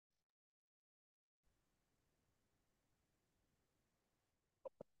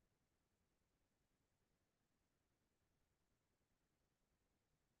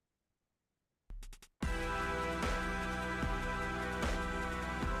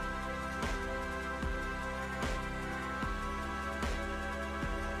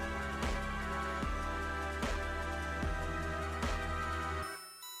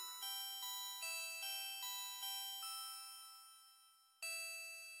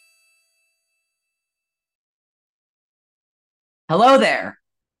Hello there.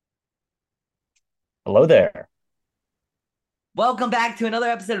 Hello there. Welcome back to another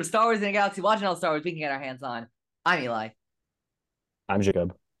episode of Star Wars in the Galaxy, watching all Star Wars we can get our hands on. I'm Eli. I'm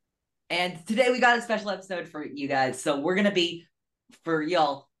Jacob. And today we got a special episode for you guys. So we're going to be for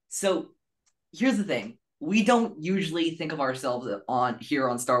y'all. So here's the thing. We don't usually think of ourselves on here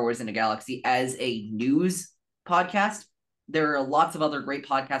on Star Wars in the Galaxy as a news podcast. There are lots of other great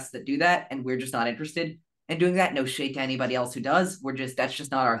podcasts that do that, and we're just not interested in doing that. No shade to anybody else who does. That's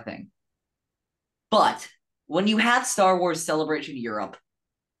just not our thing. But when you have Star Wars Celebration Europe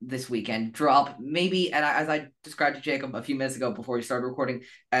this weekend drop, maybe, and as I described to Jacob a few minutes ago before we started recording,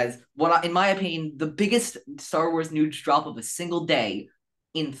 as in my opinion, the biggest Star Wars news drop of a single day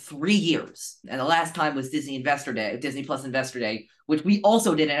in 3 years. And the last time was Disney Investor Day, Disney Plus Investor Day, which we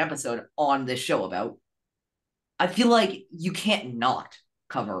also did an episode on this show about. I feel like you can't not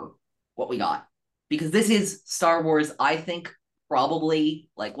cover what we got because this is Star Wars. I think probably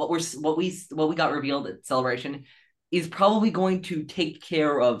like what we got revealed at Celebration is probably going to take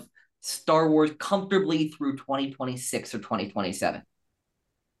care of Star Wars comfortably through 2026 or 2027.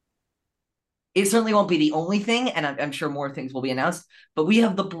 It certainly won't be the only thing, and I'm sure more things will be announced. But we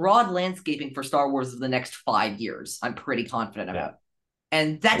have the broad landscaping for Star Wars of the next 5 years. I'm pretty confident Yeah, about,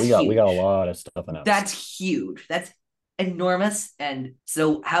 and that's we got a huge. lot of stuff announced. That's huge. That's enormous. And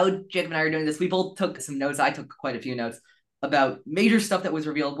so, how Jacob and I are doing this, we both took some notes. I took quite a few notes about major stuff that was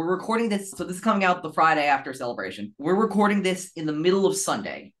revealed. We're recording this. So, this is coming out the Friday after Celebration. We're recording this in the middle of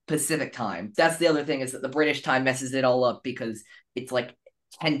Sunday, Pacific time. That's the other thing is that the British time messes it all up because it's like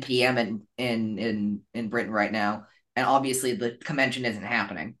 10 p.m. in Britain right now. And obviously, the convention isn't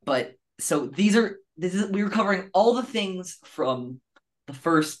happening. But so, we were covering all the things from the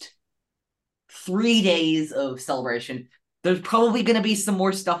first 3 days of Celebration. There's probably going to be some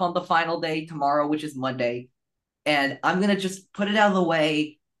more stuff on the final day tomorrow, which is Monday. And I'm going to just put it out of the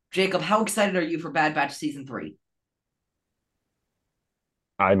way. Jacob, how excited are you for Bad Batch Season 3?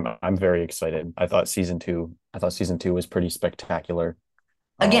 I'm very excited. I thought season two was pretty spectacular.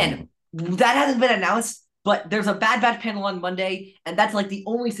 Again, Um, that hasn't been announced, but there's a Bad Batch panel on Monday, and that's like the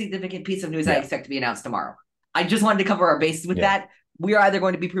only significant piece of news I yeah, expect to be announced tomorrow. I just wanted to cover our bases with yeah. that. We are either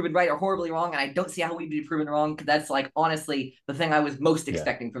going to be proven right or horribly wrong, and I don't see how we'd be proven wrong because that's like honestly the thing I was most Yeah.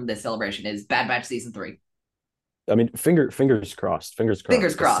 expecting from this celebration is Bad Batch Season 3. I mean, fingers crossed, fingers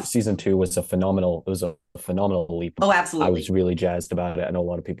Fingers crossed. crossed. Season two was a phenomenal. It was a phenomenal leap. Oh, I was absolutely. really jazzed about it. I know a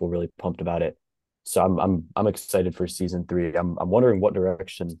lot of people really pumped about it. So I'm excited for season three. I'm wondering what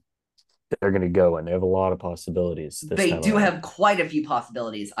direction they're going to go, and they have a lot of possibilities this They time do around. have quite a few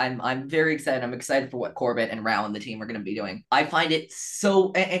possibilities. I'm very excited. I'm excited for what Corbett and Rao and the team are going to be doing. I find it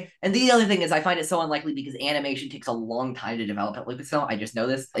so, and the other thing is, I find it so unlikely because animation takes a long time to develop at Lucasfilm. I just know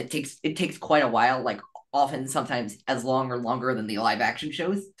this. It takes quite a while, like often sometimes as long or longer than the live action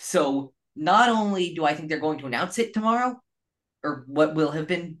shows. So not only do I think they're going to announce it tomorrow, or what will have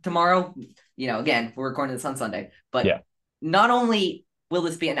been tomorrow, again, we're recording this on Sunday, but Yeah. not only will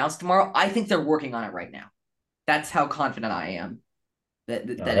this be announced tomorrow, I think they're working on it right now. That's how confident I am All that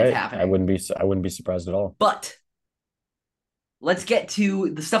it's right. happening. I wouldn't be surprised at all. But let's get to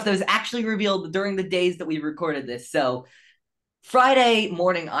the stuff that was actually revealed during the days that we recorded this. So Friday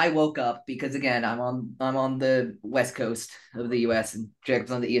morning, I woke up because again, I'm on the west coast of the U.S. and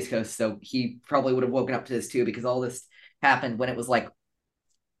Jacob's on the east coast, so he probably would have woken up to this too because all this happened when it was like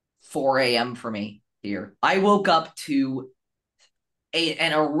 4 a.m. for me here. I woke up to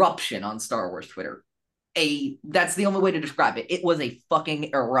an eruption on Star Wars Twitter. That's the only way to describe it. It was a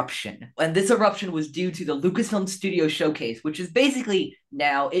fucking eruption. And this eruption was due to the Lucasfilm Studio Showcase, which is basically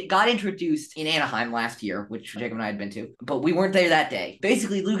now it got introduced in Anaheim last year, which Jacob and I had been to, but we weren't there that day.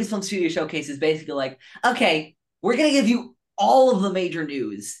 Basically, Lucasfilm Studio Showcase is basically like, okay, we're gonna give you all of the major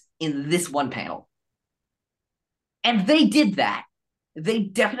news in this one panel. And they did that. They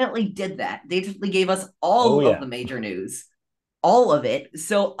definitely did that. They definitely gave us Oh all of yeah. the major news, all of it.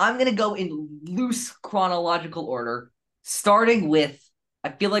 So I'm going to go in loose chronological order, starting with I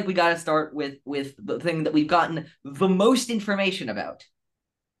feel like we got to start with the thing that we've gotten the most information about.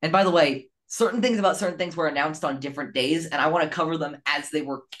 And by the way, certain things about certain things were announced on different days, and I want to cover them as they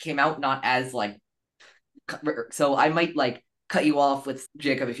were came out, not as like so I might like cut you off with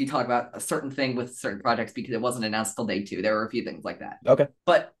Jacob if you talk about a certain thing with certain projects because it wasn't announced till day two. There were a few things like that. Okay.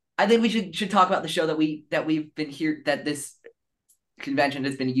 But I think we should talk about the show that we've been here that this convention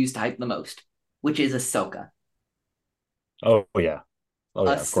has been used to hype the most, which is Ahsoka. Oh yeah. Oh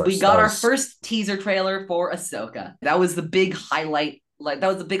yeah, of We course. got our first teaser trailer for Ahsoka. That was the big highlight. Like that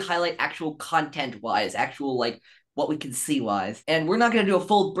was the big highlight, actual content wise, actual like what we can see wise. And we're not going to do a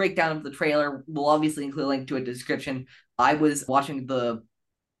full breakdown of the trailer. We'll obviously include a link to a description. I was watching the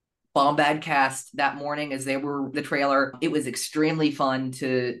Bombad cast that morning as they were the trailer. It was extremely fun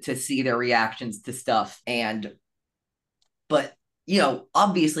to see their reactions to stuff. And but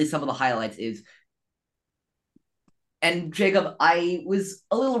obviously some of the highlights is, and Jacob, I was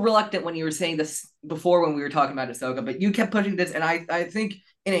a little reluctant when you were saying this before when we were talking about Ahsoka, but you kept pushing this, and I think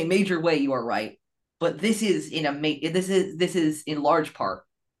in a major way you are right. But this is in large part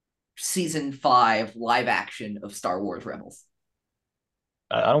season 5 live action of Star Wars Rebels.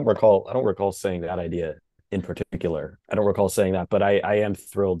 I don't recall saying that idea in particular. I don't recall saying that, but I am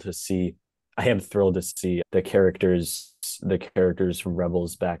thrilled to see the characters from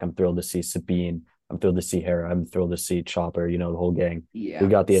Rebels back. I'm thrilled to see Sabine. I'm thrilled to see Hera. I'm thrilled to see Chopper. The whole gang. Yeah. We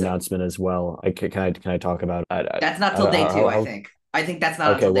got the announcement as well. Can I talk about it? That's not till day two. I think. I think that's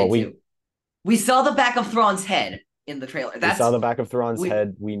not okay, until well, day two. We saw the back of Thrawn's head in the trailer. We saw the back of Thrawn's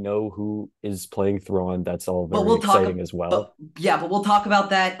head. We know who is playing Thrawn. That's all very exciting as well. But we'll talk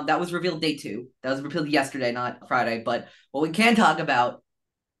about that. That was revealed day 2. That was revealed yesterday, not Friday. But what we can talk about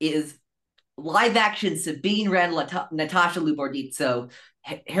is live action Sabine Wren, Natasha Liu Bordizzo,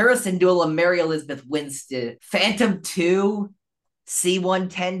 Hera Syndulla, Mary Elizabeth Winstead, Phantom 2,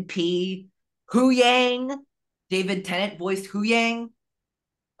 C-110P, Huyang, David Tennant voiced Huyang.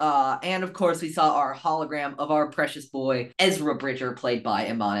 And of course, we saw our hologram of our precious boy, Ezra Bridger, played by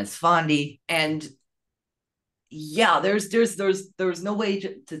Eman Esfandi. And yeah, there's no way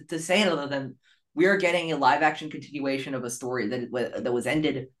to say it other than we are getting a live action continuation of a story that was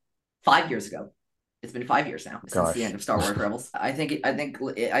ended 5 years ago. It's been 5 years now since the end of Star Wars Rebels. I think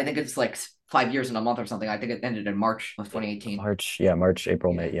it's like 5 years in a month or something. I think it ended in March of 2018. March,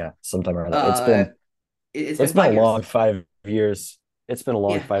 April, May, sometime around that. It's been a long 5 years. It's been a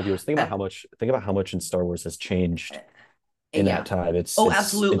long 5 years. Think about how much in Star Wars has changed in that time.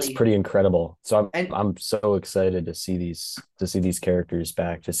 Absolutely. It's pretty incredible. So I'm so excited to see these characters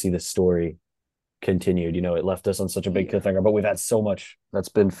back, to see the story continued. It left us on such a big cliffhanger, but we've had so much that's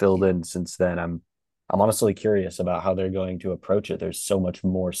been filled in since then. I'm honestly curious about how they're going to approach it. There's so much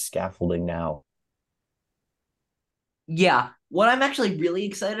more scaffolding now. Yeah, what I'm actually really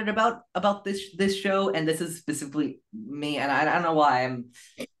excited about this show, and this is specifically me, and I don't know why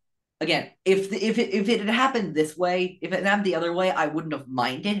again, if it had happened this way, if it had happened the other way, I wouldn't have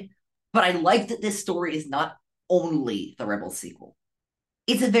minded. But I like that this story is not only the Rebels sequel.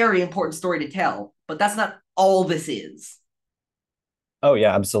 It's a very important story to tell, but that's not all this is. Oh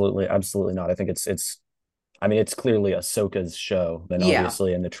yeah, absolutely not. I think it's clearly Ahsoka's show. Then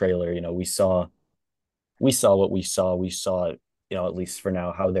obviously in the trailer, we saw what we saw. We saw, at least for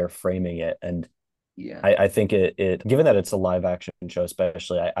now, how they're framing it. And I think it given that it's a live action show,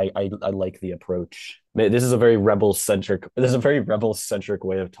 especially, I like the approach. This is a very Rebels centric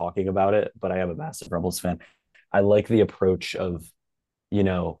way of talking about it, but I am a massive Rebels fan. I like the approach of,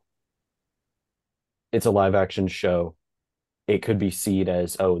 it's a live action show. It could be seen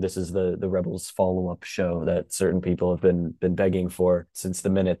as, oh, this is the Rebels follow-up show that certain people have been begging for since the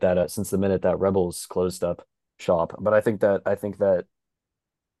minute that Rebels closed up shop. But I think that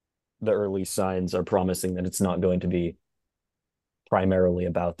the early signs are promising that it's not going to be primarily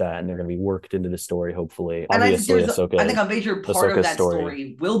about that, and they're going to be worked into the story, hopefully. And obviously, I think a major part of that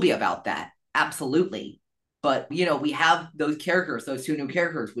story will be about that. Absolutely. But, we have those 2 new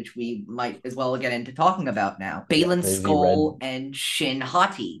characters, which we might as well get into talking about now. Baylan Skoll and Shin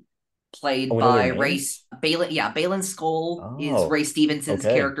Hati, played by Ray. Baylan Skoll is Ray Stevenson's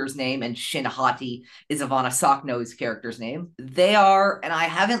character's name, and Shin Hati is Ivana Sokhno's character's name. They are, and I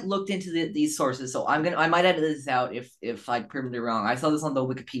haven't looked into these sources, so I might edit this out if I proved it wrong. I saw this on the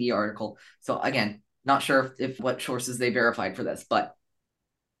Wikipedia article, so again, not sure if what sources they verified for this, but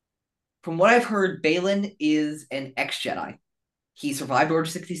from what I've heard, Baylan is an ex-Jedi. He survived Order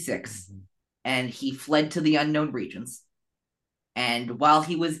 66, and he fled to the unknown regions. And while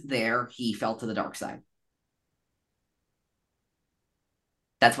he was there, he fell to the dark side.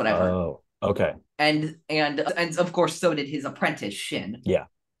 That's what I've heard. Oh, okay. And of course, so did his apprentice, Shin. Yeah.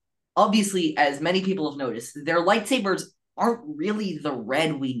 Obviously, as many people have noticed, their lightsabers aren't really the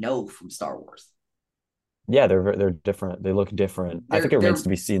red we know from Star Wars. Yeah, they're different. They look different. I think it remains to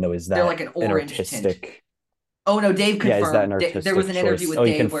be seen, though. Is that they're like an orange artistic tint? Oh no, Dave confirmed. Yeah, is that an artistic there was an interview choice? with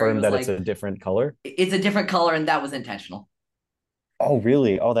Dave he confirmed where that it's a different color. It's a different color, and that was intentional. Oh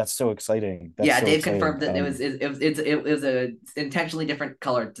really? Oh, that's so exciting. That's so Dave exciting. confirmed that it was a intentionally different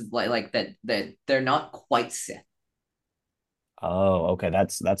color to like that they're not quite Sith. Oh, okay.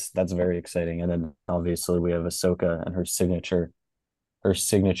 That's very exciting. And then obviously we have Ahsoka and her signature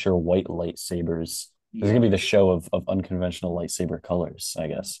white lightsabers. This is Yeah. gonna be the show of unconventional lightsaber colors, I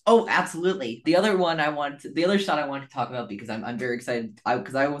guess. Oh, absolutely. The other shot I want to talk about because I'm very excited.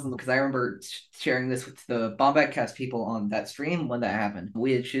 Because I remember sharing this with the Bombad Cast people on that stream when that happened,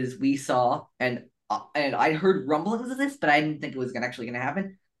 which is we saw and I heard rumblings of this, but I didn't think it was actually going to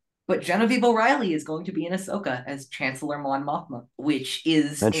happen. But Genevieve O'Reilly is going to be in Ahsoka as Chancellor Mon Mothma, which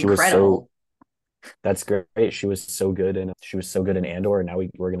is And she was so incredible. that's great. She was so good in Andor, and now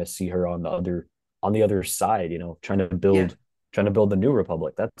we're gonna see her on the other side, Yeah. trying to build the new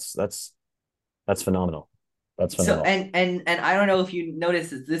Republic. That's phenomenal. That's So phenomenal. and I don't know if you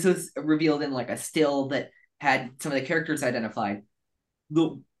noticed this was revealed in like a still that had some of the characters identified.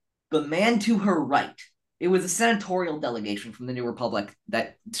 The man to her right, it was a senatorial delegation from the New Republic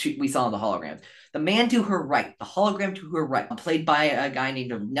that we saw in the holograms. The man to her right, the hologram to her right, played by a guy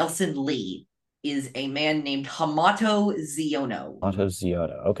named Nelson Lee, is a man named Hamato Ziono. Otto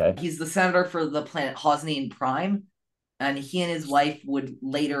Zioda. Okay. He's the senator for the planet Hosnian Prime, and he and his wife would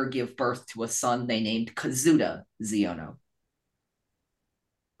later give birth to a son they named Kazuda Ziono.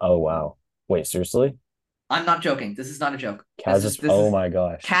 Oh wow. Wait, seriously? I'm not joking. This is not a joke. Kaz's This oh is my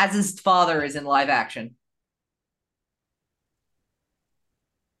gosh. Kaz's father is in live action.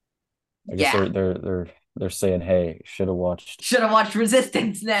 I guess Yeah, they're saying, hey, should have watched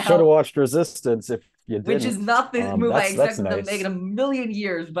Resistance should have now, watched Resistance if you which is didn't. not the move I That's expected them to make in nice. a million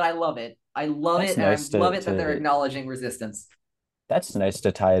years, but I love it. I love That's it, and I nice love it that they're acknowledging Resistance. that's nice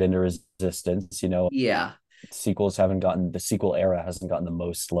to tie it into Resistance. Yeah. The sequel era hasn't gotten the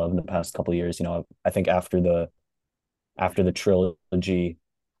most love in the past couple of years. I think after the trilogy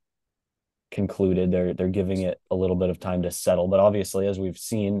concluded, they're giving it a little bit of time to settle. But obviously, as we've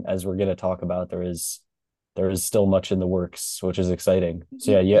seen, as we're going to talk about, there is still much in the works, which is exciting.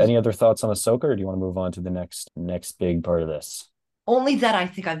 So yeah, any other thoughts on Ahsoka, or do you want to move on to the next big part of this? Only that I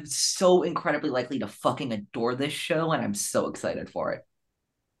think I'm so incredibly likely to fucking adore this show, and I'm so excited for it.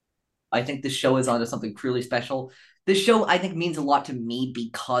 I think this show is onto something truly special. This show, I think, means a lot to me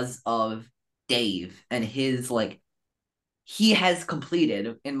because of Dave and his like he has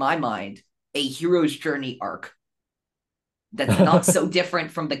completed, in my mind, a hero's journey arc that's not so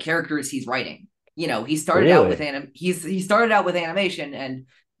different from the characters he's writing. He started out with Really? he started out with animation, and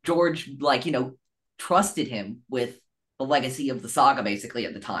George trusted him with the legacy of the saga basically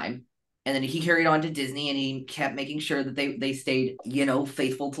at the time. And then he carried on to Disney, and he kept making sure that they stayed,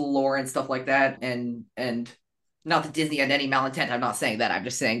 faithful to the lore and stuff like that. And not that Disney had any malintent. I'm not saying that. I'm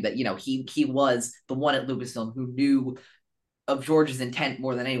just saying that, he was the one at Lucasfilm who knew of George's intent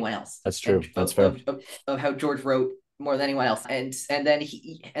more than anyone else, That's and true. That's fair. of how George wrote more than anyone else. And then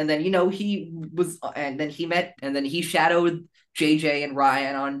he shadowed JJ and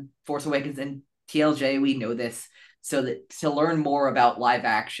Ryan on Force Awakens and TLJ. We know this, so that to learn more about live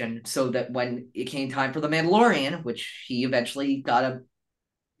action, so that when it came time for The Mandalorian, which he eventually got a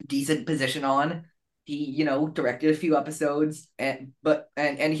decent position on, he directed a few episodes, and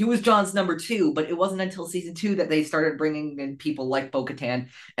he was John's number two, but it wasn't until season two that they started bringing in people like Bo-Katan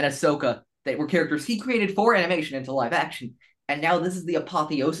and Ahsoka that were characters he created for animation into live action. And now this is the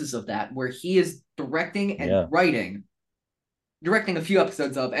apotheosis of that, where he is Yeah. directing a few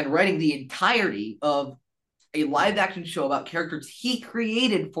episodes of and writing the entirety of a live action show about characters he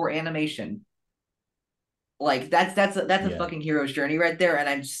created for animation. Like that's a Yeah. fucking hero's journey right there, and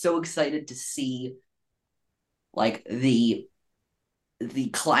I'm so excited to see like the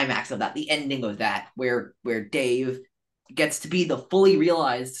climax of that, the ending of that, where Dave gets to be the fully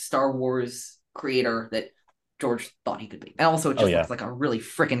realized Star Wars creator that George thought he could be. And also it Oh just yeah. looks like a really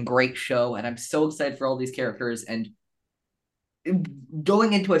freaking great show, and I'm so excited for all these characters. And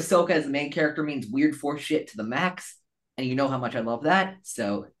going into Ahsoka as the main character means weird force shit to the max, and you know how much I love that.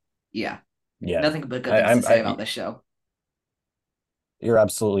 So yeah, Yeah. nothing but good I, things to I'm say I about this show. You're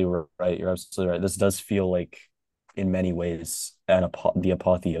absolutely right. You're absolutely right. This does feel like, in many ways, the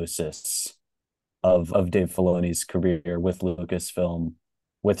apotheosis of Dave Filoni's career with Lucasfilm,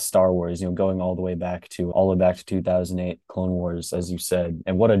 with Star Wars. Going all the way back to 2008, Clone Wars, as you said.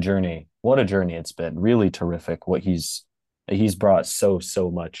 And what a journey! What a journey it's been. Really terrific. What he's brought so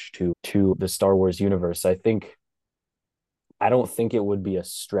much to the Star Wars universe. I don't think it would be a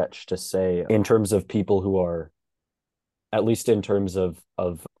stretch to say, in terms of people who are, at least in terms of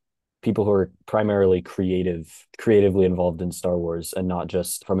people who are primarily creatively involved in Star Wars, and not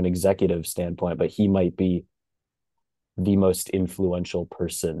just from an executive standpoint, but he might be the most influential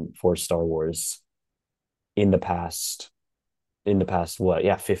person for Star Wars in the past what,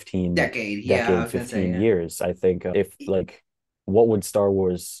 yeah, Decade, yeah, I was gonna say, 15 yeah. years. I think, if like, what would Star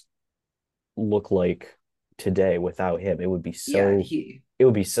Wars look like today without him? Yeah, It would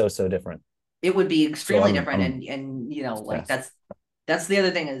be so different. It would be So extremely different, I'm and you know, like yes. that's the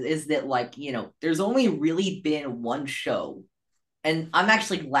other thing is that, like, you know, there's only really been one show, and I'm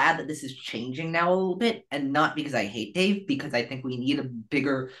actually glad that this is changing now a little bit, and not because I hate Dave, because I think we need a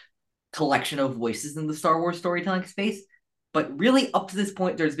bigger collection of voices in the Star Wars storytelling space. But really, up to this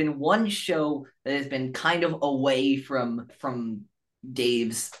point, there's been one show that has been kind of away from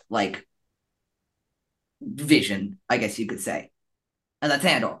Dave's like vision, I guess you could say, and that's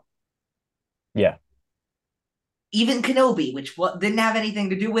Andor. Yeah. Even Kenobi, which didn't have anything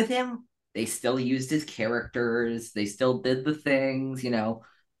to do with him, they still used his characters. They still did the things, you know.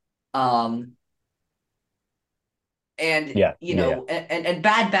 Um, and Yeah. you Yeah. Yeah. know, and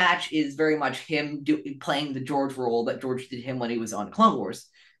Bad Batch is very much him playing the George role that George did him when he was on Clone Wars.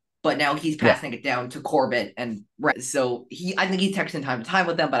 But now he's Yeah. passing it down to Corbett, and so I think he's texting time to time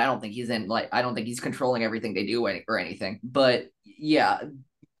with them, but I don't think I don't think he's controlling everything they do or anything. But yeah,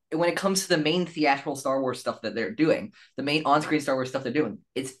 when it comes to the main theatrical Star Wars stuff that they're doing, the main on-screen Star Wars stuff they're doing,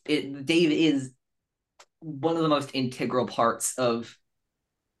 Dave is one of the most integral parts of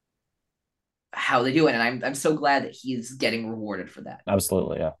how they do it, and I'm so glad that he's getting rewarded for that.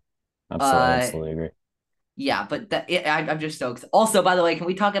 Absolutely. Yeah. Absolutely. Uh, Absolutely agree. yeah, but I'm just stoked. Also, by the way, can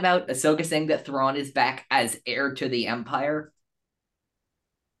we talk about Ahsoka saying that Thrawn is back as heir to the Empire?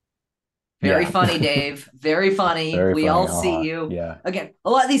 Very Yeah. funny, Dave. Very funny. Very We funny. all see you. Yeah. Again, a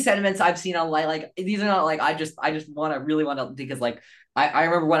lot of these sentiments I've seen online, like these are not like I just want to really want to, because like I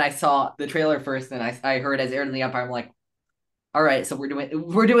remember when I saw the trailer first and I heard as heir to the Empire, I'm like, all right, so we're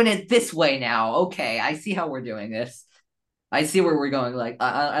doing it this way now. Okay, I see how we're doing this. I see where we're going. Like,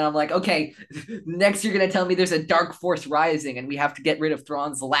 and I'm like, okay, next you're gonna tell me there's a dark force rising, and we have to get rid of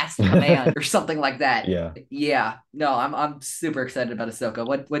Thrawn's last command or something like that. Yeah. Yeah, no, I'm super excited about Ahsoka.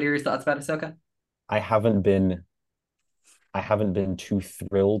 What are your thoughts about Ahsoka? I haven't been I haven't been too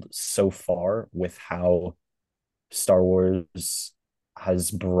thrilled so far with how Star Wars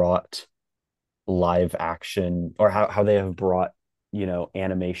has brought live action, or how they have brought,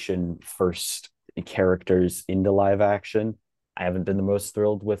 animation first characters into live action. I haven't been the most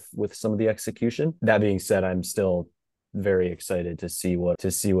thrilled with some of the execution. That being said, I'm still very excited to see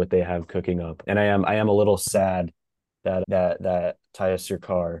what they have cooking up. And I am a little sad that Taya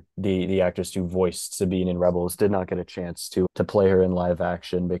Sircar, the actress who voiced Sabine in Rebels, did not get a chance to play her in live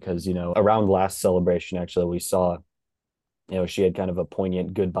action, because around last Celebration, actually, we saw, she had kind of a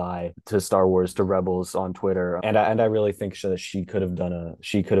poignant goodbye to Star Wars, to Rebels, on Twitter, and I really think that she could have done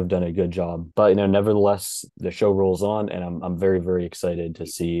a good job. But nevertheless, the show rolls on, and I'm very, very excited to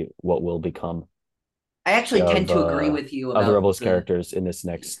see what will become I actually tend to agree with you of the about Rebels the. characters in this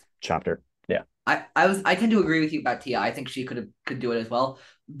next chapter. Yeah, I tend to agree with you about Tia. I think she could do it as well.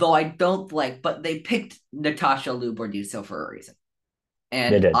 Though I don't like, but they picked Natasha Liu Bordizzo for a reason, they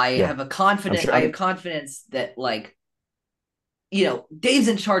and did. Yeah, I'm sure. I have confidence that, like, you know, Dave's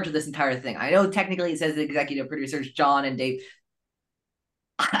in charge of this entire thing. I know technically it says the executive producers John and Dave.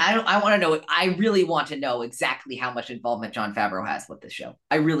 I want to know. I really want to know exactly how much involvement Jon Favreau has with this show.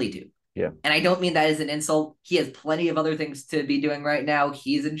 I really do. Yeah. And I don't mean that as an insult. He has plenty of other things to be doing right now.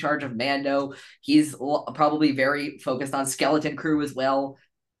 He's in charge of Mando. He's probably very focused on Skeleton Crew as well.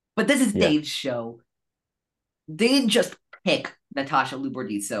 But this is Yeah. Dave's show. They didn't just pick Natasha Liu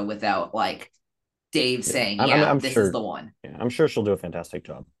Bordizzo without, like, Dave Yeah. saying, "Yeah, I'm this sure. is the one." Yeah, I'm sure she'll do a fantastic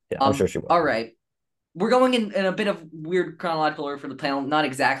job. Yeah, I'm sure she will. All right. We're going in a bit of weird chronological order for the panel. Not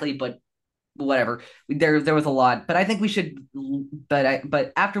exactly, but whatever. There was a lot, but I think we should.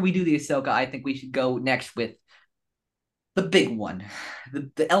 But after we do the Ahsoka, I think we should go next with the big one,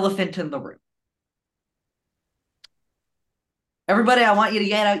 the elephant in the room. Everybody, I want you to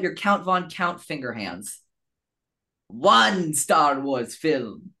get out your Count Von Count finger hands. One Star Wars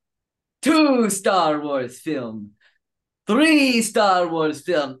film, two Star Wars film, three Star Wars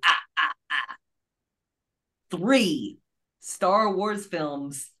film. Three Star Wars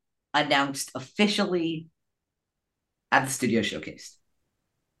films announced officially at the studio showcase.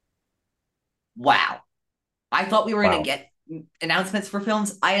 Wow. I thought we were going to Wow. get announcements for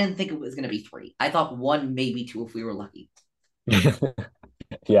films. I didn't think it was going to be three. I thought one, maybe two, if we were lucky.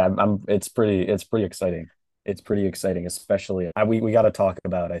 Yeah, it's pretty exciting. It's pretty exciting, especially we got to talk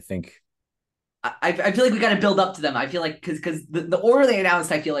about, I think. I feel like we got to build up to them. I feel like because the order they announced,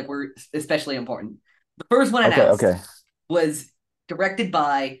 I feel like were especially important. The first one announced was directed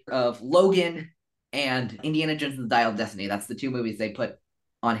by of Logan and Indiana Jones and the Dial of Destiny. That's the two movies they put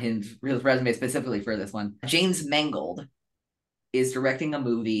on his resume specifically for this one. James Mangold is directing a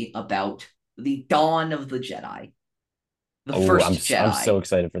movie about the dawn of the Jedi. I'm so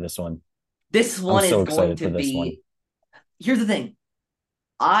excited for this one. This one is going to be. Here's the thing.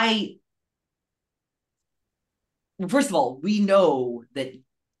 I first of all, we know that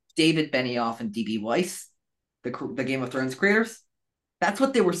David Benioff and D.B. Weiss, the Game of Thrones creators, that's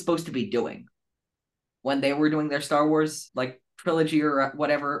what they were supposed to be doing when they were doing their Star Wars like trilogy or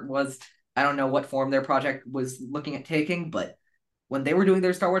whatever it was. I don't know what form their project was looking at taking, but when they were doing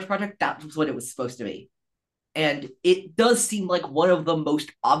their Star Wars project, that was what it was supposed to be. And it does seem like one of the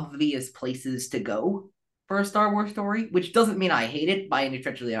most obvious places to go for a Star Wars story, which doesn't mean I hate it by any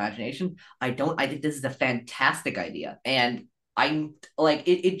stretch of the imagination. I don't. I think this is a fantastic idea. And I'm like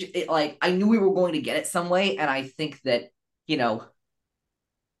it like I knew we were going to get it some way, and I think that, you know,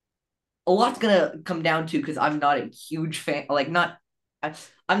 a lot's gonna come down to, because I'm not a huge fan, like not I,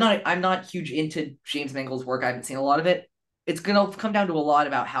 I'm not huge into James Mangold's work. I haven't seen a lot of it. It's gonna come down to a lot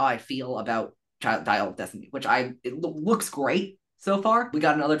about how I feel about Dial of Destiny, which looks great so far. We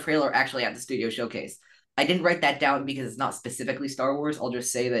got another trailer actually at the studio showcase. I didn't write that down because it's not specifically Star Wars. I'll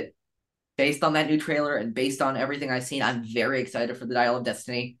just say that based on that new trailer and based on everything I've seen, I'm very excited for the Dial of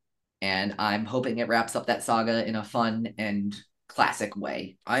Destiny, and I'm hoping it wraps up that saga in a fun and classic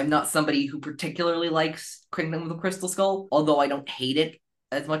way. I'm not somebody who particularly likes Kingdom of the Crystal Skull, although I don't hate it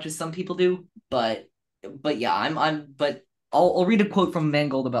as much as some people do. But yeah, but I'll read a quote from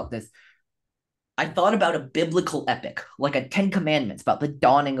Mangold about this. I thought about a biblical epic, like a Ten Commandments about the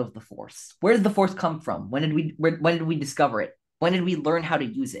dawning of the Force. Where did the Force come from? When did we discover it? When did we learn how to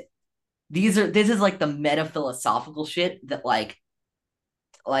use it? This is like the meta philosophical shit that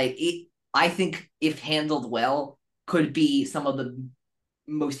I think if handled well could be some of the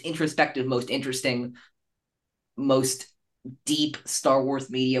most introspective, most interesting, most deep Star Wars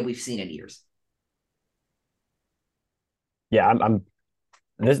media we've seen in years. Yeah, I'm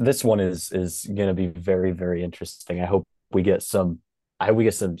this one is gonna be very, very interesting. I hope we get some I hope we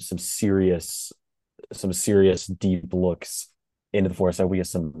get some serious deep looks into the Force. I hope we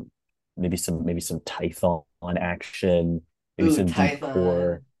get maybe some Tython action, maybe Ooh, some deep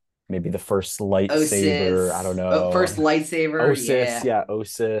core, Typhon, maybe the first lightsaber. I don't Osis, oh, know. first lightsaber, Osis, yeah. yeah,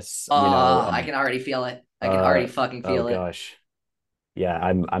 Osis, Oh, I can already feel it. I can uh already fucking oh feel it. gosh. Yeah,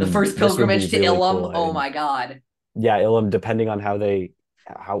 The I'm first this would be pilgrimage to really cool. Ilum. I Oh mean, my god. yeah, Ilum, depending on how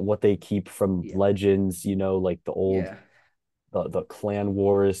what they keep from Yeah, legends, like the old yeah. the clan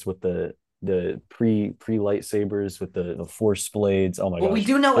wars with the pre lightsabers with the force blades. Oh my Well, we gosh.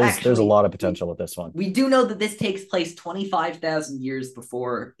 do know There's a actually. lot of potential with this one. We do know that this takes place 25,000 years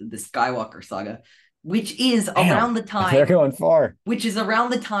before the Skywalker saga, which is Damn. around the They're time going far.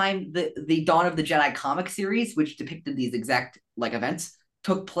 the Dawn of the Jedi comic series, which depicted these exact like events,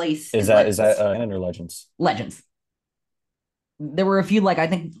 took place Is in that Legends. canon or legends? Legends. There were a few like I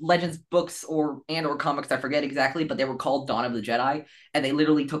think Legends books or comics, I forget exactly, but they were called Dawn of the Jedi, and they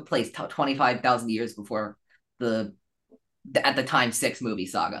literally took place 25,000 years before the at the time six movie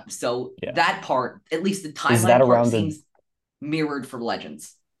saga. So Yeah. that part, at least the Is that timeline part, around the seems mirrored for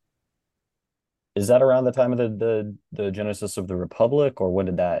Legends. is that around the time of the Genesis of the Republic, or when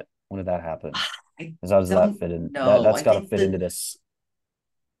did that happen? I Because how does that don't fit in? know. That's I got to think fit that into this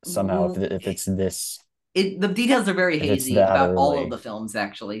somehow. If it's this, the details are very if it's hazy that about all of the early, films.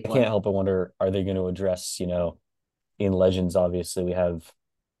 Actually, I can't like help but wonder: are they going to address? In Legends, obviously, we have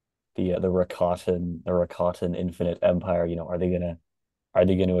the Rakatan Infinite Empire. Are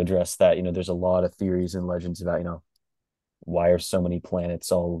they gonna address that? There's a lot of theories in Legends about why are so many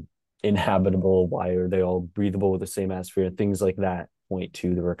planets all inhabitable? Why are they all breathable with the same atmosphere? Things like that point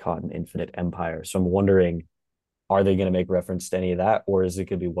to the Rakatan Infinite Empire. So I'm wondering, are they going to make reference to any of that, or is it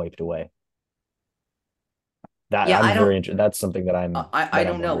going to be wiped away? That yeah, I'm I don't. very interested. That's something I that I'm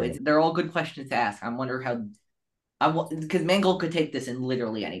don't know. wondering. They're all good questions to ask. I wonder how I want, because Mangold could take this in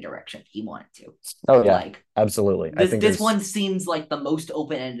literally any direction he wanted to, Oh and yeah, like absolutely. I think this one seems like the most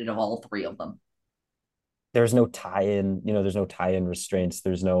open ended of all three of them. there's no tie-in. There's no tie-in restraints.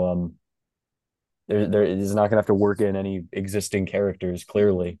 There's no there is not gonna have to work in any existing characters.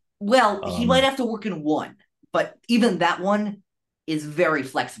 Clearly, Well, he might um, have to work in one, but even that one is very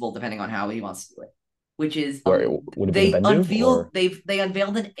flexible depending on how he wants to do it. Which is where would it be the Bendu or they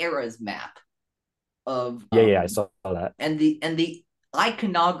unveiled an eras map of yeah, I saw that. and the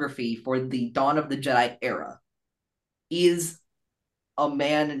iconography for the Dawn of the Jedi era is a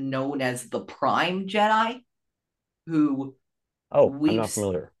man known as the Prime Jedi who Oh, I'm we've not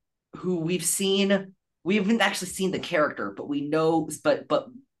familiar. we've seen. We haven't actually seen the character, but we know, but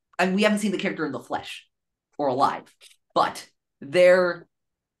and we haven't seen the character in the flesh or alive, but they're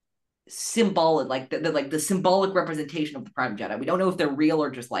symbolic, like the symbolic representation of the Prime Jedi. We don't know if they're real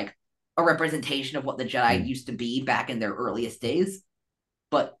or just like a representation of what the Jedi Hmm. used to be back in their earliest days.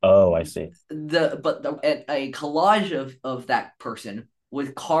 But Oh, I see. a collage of that person was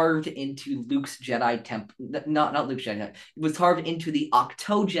carved into Luke's Jedi temple. Not Luke's Jedi. It was carved into the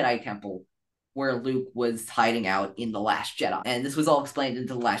Ahch-To Jedi temple, where Luke was hiding out in The Last Jedi. And this was all explained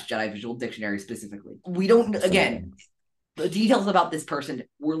into The Last Jedi Visual Dictionary specifically. We don't, again, the details about this person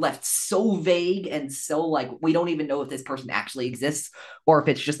were left so vague and so like we don't even know if this person actually exists or if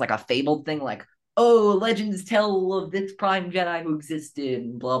it's just like a fabled thing like, oh, legends tell of this prime Jedi who existed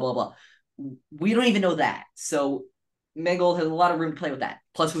and blah blah blah. We don't even know that. So Mangold has a lot of room to play with that.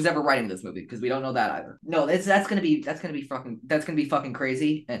 Plus, who's ever writing this movie? Because we don't know that either. No, that's gonna be fucking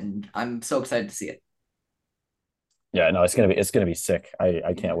crazy, and I'm so excited to see it. Yeah, no, it's gonna be sick.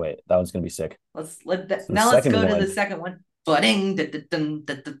 I can't wait. That one's gonna be sick. Let's go to the second one. Budding dun dun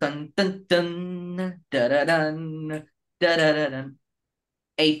dun dun dun dun dun.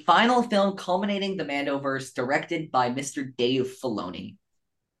 A final film culminating the Mandoverse, directed by Mr. Dave Filoni.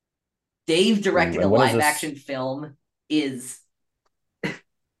 Dave directing a live action film is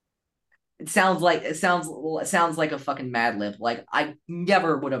it sounds like a fucking Mad Lib. Like I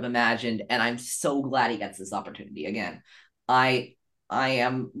never would have imagined, and I'm so glad he gets this opportunity again. I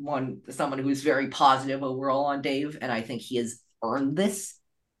am someone who's very positive overall on Dave, and I think he has earned this.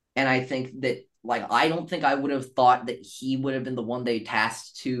 And I think that I don't think I would have thought that he would have been the one they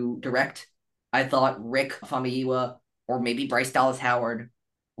tasked to direct. I thought Rick Famuyiwa or maybe Bryce Dallas Howard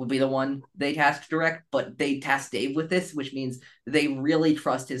would be the one they tasked to direct, but they tasked Dave with this, which means they really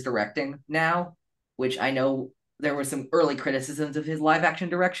trust his directing now, which I know there were some early criticisms of his live action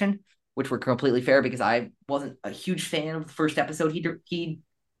direction, which were completely fair because I wasn't a huge fan of the first episode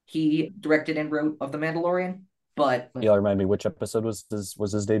he directed and wrote of The Mandalorian. But yeah, remind me, which episode was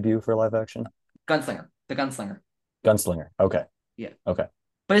his debut for live action? Gunslinger. The Gunslinger. Gunslinger. Okay. Yeah. Okay.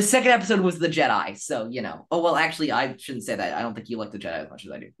 But his second episode was The Jedi, so Oh well, actually, I shouldn't say that. I don't think you like The Jedi as much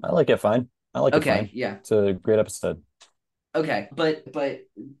as I do. I like it fine. I like it fine. Yeah. It's a great episode. Okay, but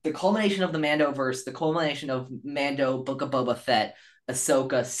the culmination of the Mandoverse, the culmination of Mando, Book of Boba Fett,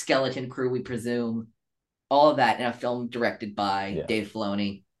 Ahsoka, Skeleton Crew, we presume, all of that in a film directed by Dave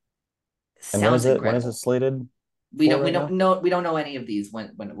Filoni. And when is it slated? We don't know any of these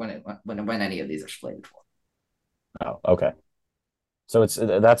when any of these are slated for. Oh, okay. So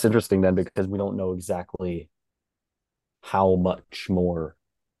that's interesting then because we don't know exactly how much more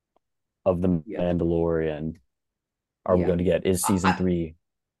of the Mandalorian are we going to get. Is season 3?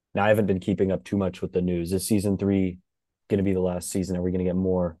 Now I haven't been keeping up too much with the news. Is season 3 going to be the last season? Are we going to get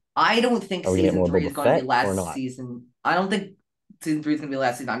more? I don't think season 3 is going to be last season. I don't think season 3 is going to be the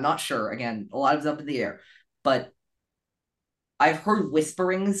last season. I'm not sure. Again, a lot of it's up in the air, but I've heard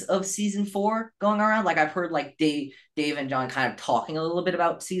whisperings of season 4 going around. Like I've heard Dave and John kind of talking a little bit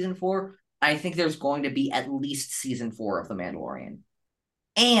about season 4. I think there's going to be at least season 4 of The Mandalorian.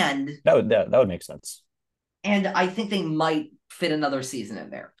 And that would make sense. And I think they might fit another season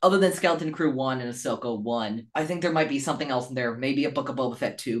in there. Other than Skeleton Crew 1 and Ahsoka 1, I think there might be something else in there. Maybe a Book of Boba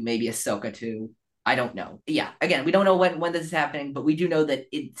Fett 2, maybe Ahsoka 2. I don't know. Yeah, again, we don't know when this is happening, but we do know that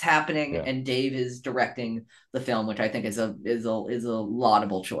it's happening, and Dave is directing the film, which I think is a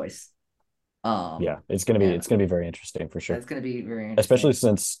laudable choice. It's gonna be very interesting for sure. It's gonna be very interesting, especially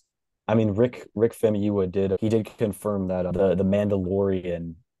since Rick Famuyiwa did confirm that the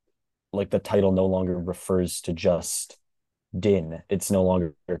Mandalorian, like the title, no longer refers to just Din. It's no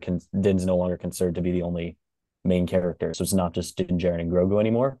longer Din's no longer considered to be the only main character, so it's not just Din Djarin and Grogu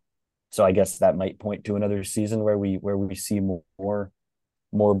anymore. So I guess that might point to another season where we see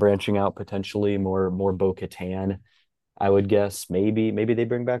more branching out, potentially more Bo-Katan. I would guess maybe they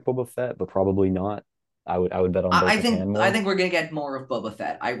bring back Boba Fett, but probably not. I would bet on Bo-Katan more. I think we're gonna get more of Boba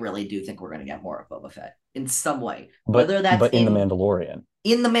Fett. I really do think we're gonna get more of Boba Fett in some way. Whether that's in the Mandalorian.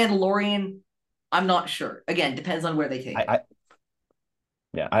 In the Mandalorian, I'm not sure. Again, depends on where they take it.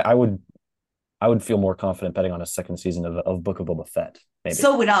 I would feel more confident betting on a second season of Book of Boba Fett. Maybe.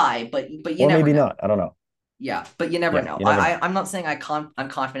 So would I, but you or never maybe know. not. I don't know. Yeah, but you never know. I'm not saying I'm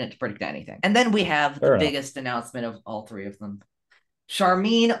confident to predict anything. And then we have the biggest announcement of all three of them.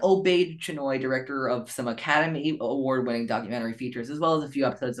 Sharmeen Obaid-Chinoy, director of some Academy Award-winning documentary features, as well as a few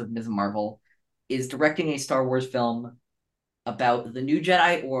episodes of Ms. Marvel, is directing a Star Wars film about the new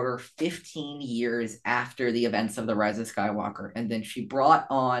Jedi Order 15 years after the events of the Rise of Skywalker. And then she brought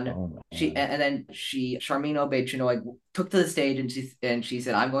on Sharmeen Obaid-Chinoy took to the stage and she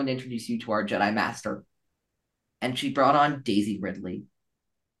said, "I'm going to introduce you to our Jedi Master." And she brought on Daisy Ridley.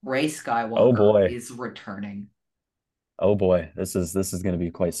 Rey Skywalker is returning. Oh boy, this is going to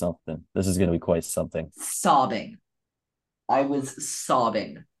be quite something. This is going to be quite something. Sobbing. I was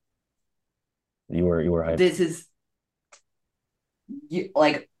sobbing. You were hyped. This is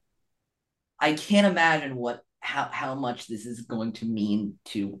I can't imagine what how much this is going to mean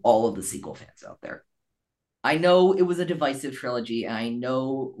to all of the sequel fans out there. I know it was a divisive trilogy, and I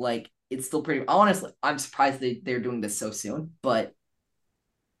know like it's still pretty. Honestly, I'm surprised they're doing this so soon. But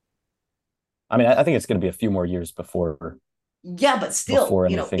I mean, I think it's going to be a few more years yeah, but still, before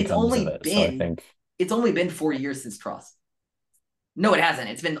anything comes of it. So I think it's only been 4 years since Trust. No, it hasn't.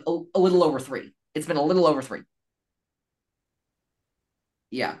 It's been a little over 3. It's been a little over 3.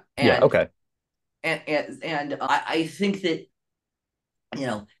 Yeah, yeah, okay. And I think that,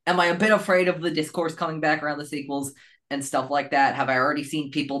 am I a bit afraid of the discourse coming back around the sequels and stuff like that? Have I already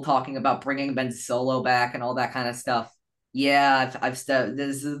seen people talking about bringing Ben Solo back and all that kind of stuff? Yeah,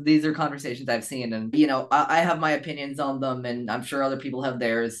 these are conversations I've seen, and I have my opinions on them, and I'm sure other people have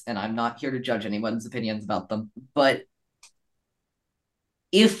theirs, and I'm not here to judge anyone's opinions about them. But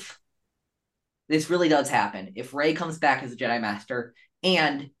if this really does happen, if Rey comes back as a Jedi Master,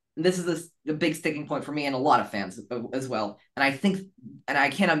 and this is a big sticking point for me and a lot of fans as well, and I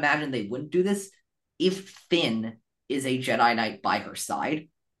can't imagine they wouldn't do this if Finn is a Jedi Knight by her side.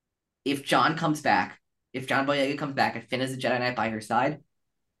 If John Boyega comes back and Finn is a Jedi Knight by her side,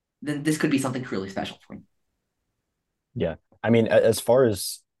 then this could be something truly special for me. Yeah. I mean, as far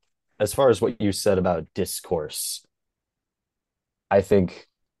as what you said about discourse, I think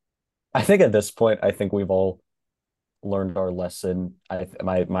at this point, I think we've all learned our lesson.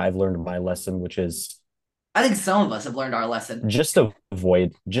 I've learned my lesson, which is I think some of us have learned our lesson. Just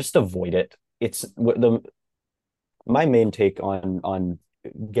avoid it. It's the my main take on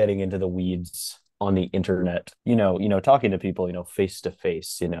getting into the weeds on the internet, talking to people, face to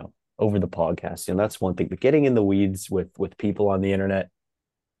face, over the podcast, that's one thing. But getting in the weeds with people on the internet,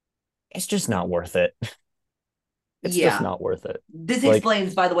 it's just not worth it. It's just not worth it. This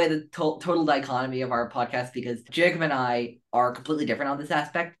explains, by the way, the total dichotomy of our podcast, because Jacob and I are completely different on this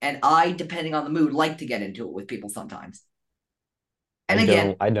aspect, and I, depending on the mood, like to get into it with people sometimes. And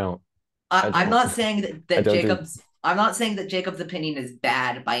I'm not saying that I'm not saying that Jacob's opinion is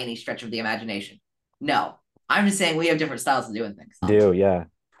bad by any stretch of the imagination. No, I'm just saying we have different styles of doing things. Yeah.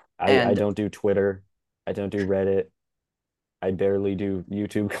 I don't do Twitter. I don't do Reddit. I barely do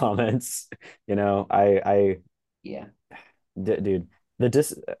YouTube comments. Yeah. Dude,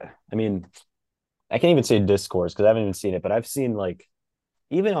 I mean, I can't even say discourse because I haven't even seen it, but I've seen like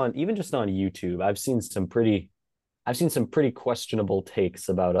even just on YouTube, I've seen some pretty questionable takes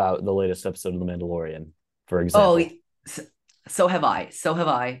about the latest episode of The Mandalorian, for example. Oh, so have I. So have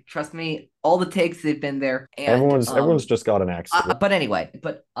I. Trust me, all the takes they've been there. And everyone's just got an accident. But anyway,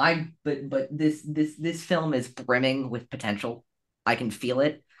 but this film is brimming with potential. I can feel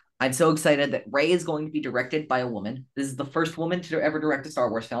it. I'm so excited that Rey is going to be directed by a woman. This is the first woman to ever direct a Star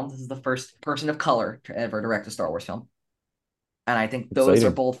Wars film. This is the first person of color to ever direct a Star Wars film. And I think those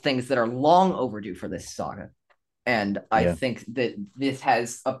are both things that are long overdue for this saga. And I think that this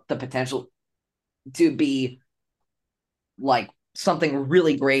has the potential to be like something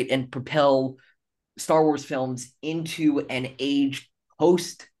really great and propel Star Wars films into an age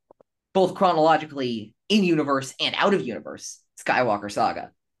post, both chronologically in universe and out of universe, Skywalker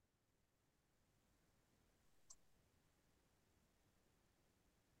saga.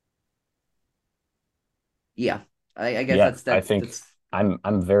 Yeah, I guess I think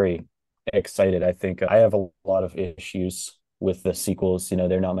I'm very excited. I think I have a lot of issues with the sequels.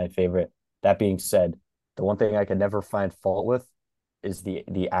 They're not my favorite. That being said, the one thing I could never find fault with is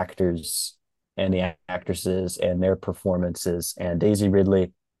the actors and the actresses and their performances. And Daisy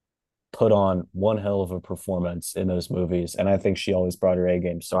Ridley put on one hell of a performance in those movies, and I think she always brought her A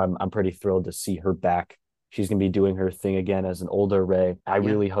game. So I'm pretty thrilled to see her back. She's gonna be doing her thing again as an older Rey. I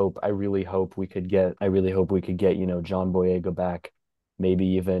really hope we could get John Boyega back. Maybe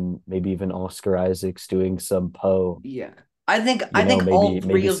even Oscar Isaacs doing some Poe. Yeah. I think all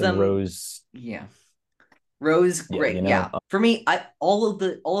three of them. Rose. Yeah. Rose, great. Yeah. For me, all of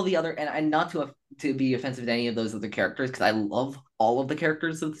the other, and not to be offensive to any of those other characters, because I love all of the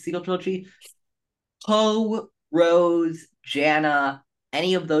characters of the sequel trilogy. Poe, Rose, Jannah,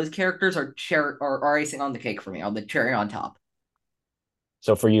 any of those characters are icing on the cake for me, on the cherry on top.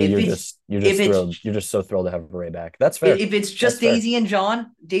 So for you, you're just thrilled. You're just so thrilled to have Rey back. That's fair. If it's just Daisy and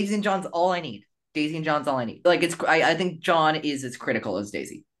John, Daisy and John's all I need. Daisy and John's all I need. Like I think John is as critical as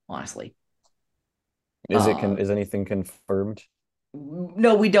Daisy, honestly. Is anything confirmed?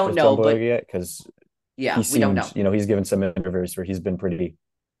 No, we don't know. But yet, because we don't know. He's given some interviews where he's been pretty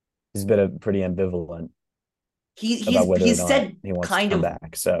ambivalent. He's said he wants kind to come of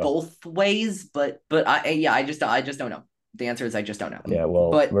back, so both ways, but I just don't know. The answer is I just don't know. Yeah,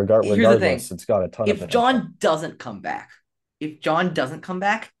 well, but regardless, it's got a ton of potential. If John doesn't come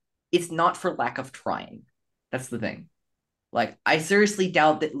back, it's not for lack of trying. That's the thing. Like, I seriously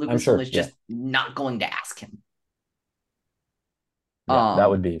doubt that I'm Lucasfilm sure. is Yeah. just not going to ask him. Yeah. Um, That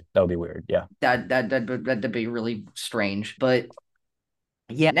would be weird. Yeah. that'd be really strange. But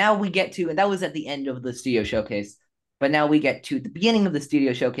yeah, now we get to, and that was at the end of the studio showcase, but now we get to the beginning of the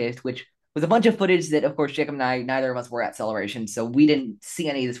studio showcase, which was a bunch of footage that, of course, Jacob and I, neither of us were at Celebration, so we didn't see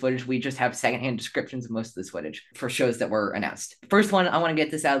any of this footage. We just have secondhand descriptions of most of this footage for shows that were announced. First one, I want to get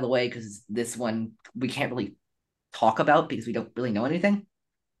this out of the way because this one we can't really talk about because we don't really know anything.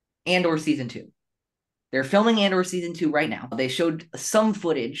 Andor season 2. They're filming Andor season 2 right now. They showed some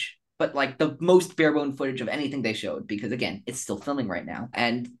footage, but like the most bare bone footage of anything they showed, because again, it's still filming right now.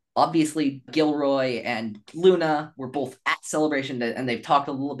 And obviously, Gilroy and Luna were both at Celebration, and they've talked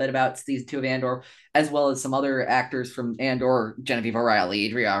a little bit about season 2 of Andor, as well as some other actors from Andor: Genevieve O'Reilly,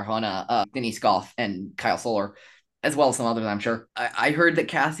 Adria Arjona, Vinny Scoff, and Kyle Soller, as well as some others, I'm sure. I heard that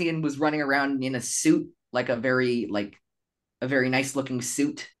Cassian was running around in a suit, like a very nice looking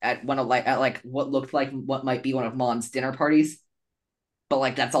suit at one of like what looked like what might be one of Mon's dinner parties. But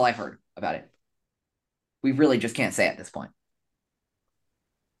like that's all I've heard about it. We really just can't say at this point.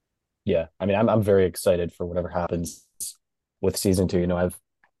 Yeah. I mean, I'm very excited for whatever happens with season 2. You know,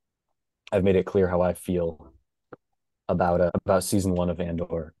 I've made it clear how I feel about season 1 of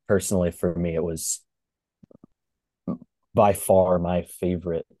Andor. Personally, for me, it was by far my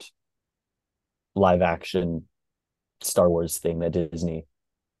favorite live action Star Wars thing that Disney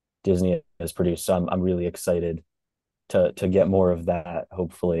has produced. So I'm really excited to get more of that,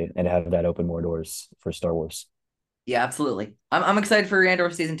 hopefully, and have that open more doors for Star Wars. Yeah, absolutely. I'm excited for Andor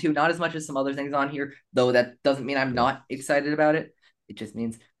season 2, not as much as some other things on here, though that doesn't mean I'm Yeah. not excited about it. It just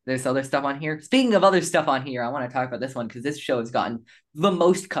means there's other stuff on here. Speaking of other stuff on here, I want to talk about this one because this show has gotten the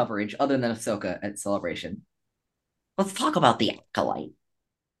most coverage other than Ahsoka at Celebration. Let's talk about the Acolyte.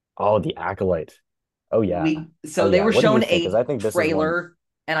 Oh, the Acolyte. Oh yeah. So Oh they yeah. were What do you shown think? Because a I think this is one. trailer,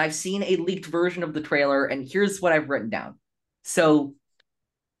 and I've seen a leaked version of the trailer, and here's what I've written down. So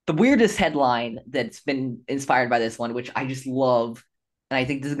the weirdest headline that's been inspired by this one, which I just love, and I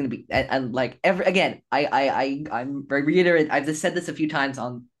think this is going to be, and like every again, I'm very reiterate. I've just said this a few times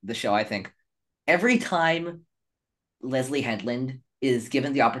on the show. I think every time Leslie Headland is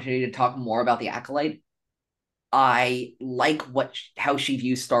given the opportunity to talk more about the Acolyte, I like how she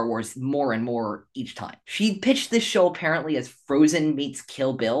views Star Wars more and more each time. She pitched this show apparently as Frozen meets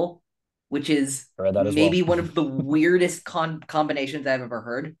Kill Bill, which is I read that as well. maybe one of the weirdest combinations I've ever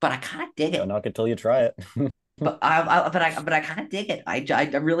heard, but I kind of dig Don't it. knock it till you try it. But I kind of dig it. I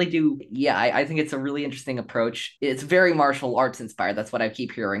really do. Yeah, I think it's a really interesting approach. It's very martial arts inspired. That's what I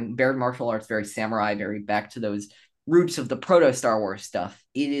keep hearing. Very martial arts, very samurai, very back to those roots of the proto Star Wars stuff.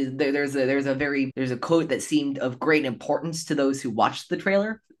 It is there's a quote that seemed of great importance to those who watched the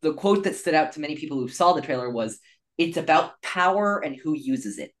trailer. The quote that stood out to many people who saw the trailer was, "It's about power and who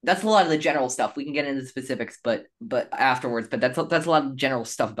uses it." That's a lot of the general stuff. We can get into the specifics, but afterwards. But that's a lot of general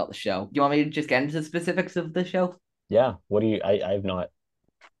stuff about the show. Do you want me to just get into the specifics of the show? Yeah. What do you? I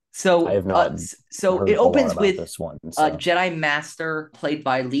So, have not so it heard a lot opens about with this one. a So Jedi Master played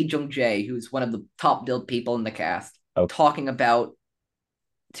by Lee Jung Jae, who's one of the top build people in the cast, okay. talking about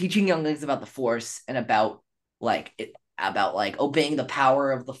teaching younglings about the Force and about like obeying the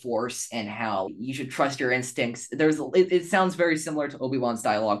power of the Force and how you should trust your instincts. It sounds very similar to Obi-Wan's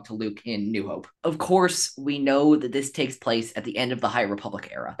dialogue to Luke in New Hope. Of course, we know that this takes place at the end of the High Republic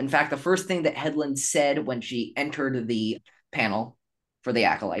era. In fact, the first thing that Headland said when she entered the panel for the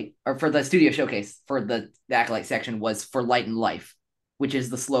Acolyte, or for the studio showcase for the Acolyte section, was "For Light and Life," which is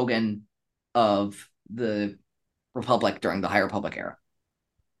the slogan of the Republic during the High Republic era.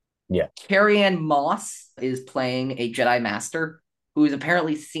 Yeah. Carrie-Anne Moss is playing a Jedi Master who's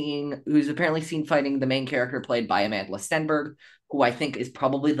apparently seen fighting the main character played by Amandla Stenberg, who I think is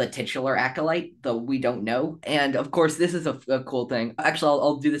probably the titular Acolyte, though we don't know. And of course, this is a cool thing. Actually,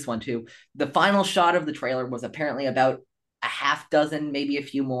 I'll do this one too. The final shot of the trailer was apparently about a half dozen, maybe a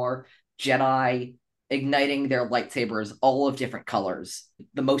few more Jedi igniting their lightsabers, all of different colors.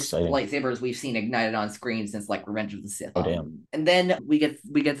 The most Exciting. lightsabers we've seen ignited on screen since like Revenge of the Sith. Oh damn. And then we get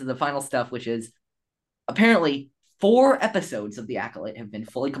to the final stuff, which is apparently 4 episodes of The Acolyte have been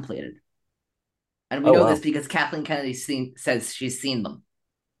fully completed. And we Oh know this wow. because Kathleen Kennedy says she's seen them.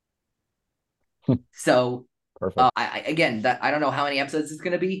 So Perfect. again, that I don't know how many episodes it's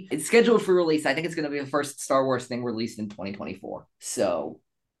going to be. It's scheduled for release. I think it's going to be the first Star Wars thing released in 2024. So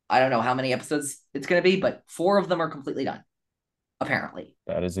I don't know how many episodes it's going to be, but 4 of them are completely done, apparently.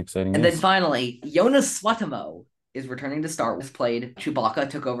 That is exciting And then news. finally, Jonas Swatomo is returning to Star Wars. Played Chewbacca,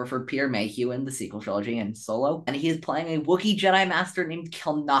 took over for Peter Mayhew in the sequel trilogy and Solo, and he is playing a Wookiee Jedi Master named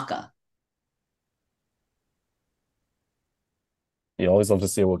Kelnaka. You always love to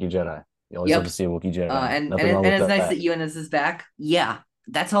see a Wookiee Jedi. You always love to Yep. see a Wookiee Jedi. And Nothing wrong and with it's nice that. that Ewan is back. Yeah,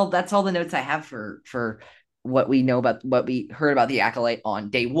 that's all the notes I have for what we know about what we heard about the Acolyte on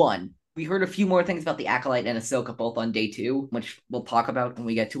day one. We heard a few more things about the Acolyte and Ahsoka both on day two, which we'll talk about when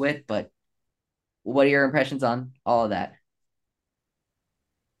we get to it. But what are your impressions on all of that?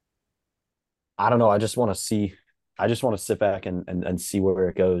 I don't know. I just want to see. I just want to sit back and see where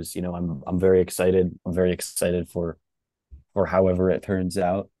it goes. I'm very excited. I'm very excited for however it turns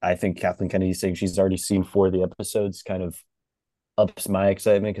out. I think Kathleen Kennedy saying she's already seen 4 of the episodes kind of ups my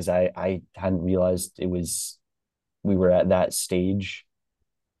excitement because I hadn't realized we were at that stage,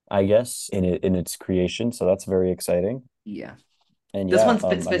 I guess, in its creation. So that's very exciting. Yeah, And this yeah, one's I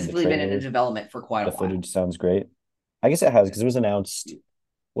mean the specifically been in trailer, development for quite a the while. footage sounds great. I guess it has because it was announced.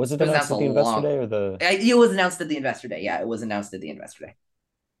 Was it It was announced announced a at the Investor long. Day or the It was announced at the Investor Day. Yeah, it was announced at the Investor Day.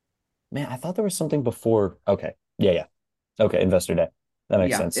 man? I thought there was something before. Okay, yeah, yeah. Okay, Investor Day. That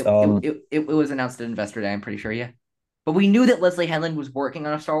makes Yeah, sense. it was announced at Investor Day. I'm pretty sure. Yeah, but we knew that Leslie Henlin was working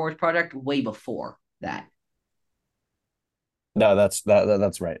on a Star Wars project way before that. No, that's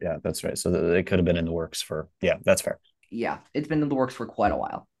right. Yeah, that's right. So it could have been in the works for. Yeah, that's fair. Yeah, it's been in the works for quite a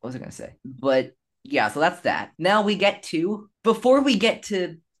while. What was I gonna say? But yeah, so that's that. Now we get to before we get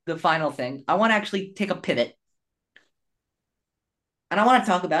to the final thing, I want to actually take a pivot and I want to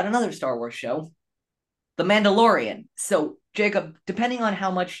talk about another Star Wars show, The Mandalorian. So, Jacob, depending on how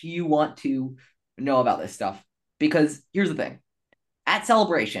much you want to know about this stuff, because here's the thing. At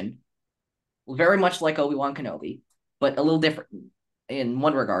Celebration, very much like Obi-Wan Kenobi, but a little different in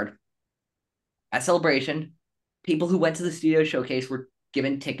one regard. At Celebration, people who went to the studio showcase were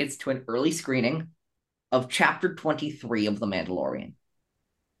given tickets to an early screening of Chapter 23 of The Mandalorian.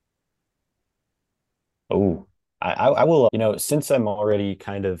 Oh, I will. Since I'm already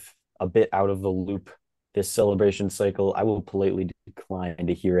kind of a bit out of the loop this celebration cycle, I will politely decline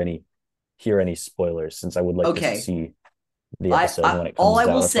to hear any spoilers since I would like to Okay, see the episode I when it all comes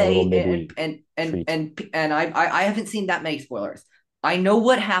I will out. It's my say, little midweek treat. I haven't seen that many spoilers. I know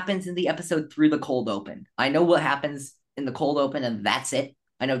what happens in the episode through the cold open. I know what happens in the cold open, and that's it.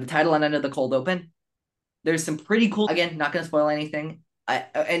 I know the title and end of the cold open. There's some pretty cool. Again, not going to spoil anything.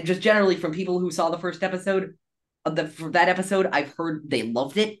 And just generally from people who saw the first episode of for that episode, I've heard they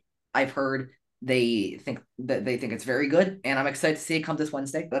loved it. I've heard they think it's very good, and I'm excited to see it come this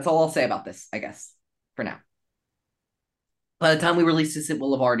Wednesday. That's all I'll say about this, I guess, for now. By the time we release this, it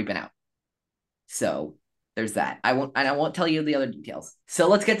will have already been out. So there's that. I won't tell you the other details. So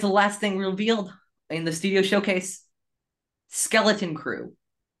let's get to the last thing revealed in the studio showcase: Skeleton Crew.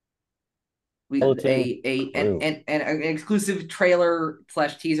 We Skeleton a Crew. and an exclusive trailer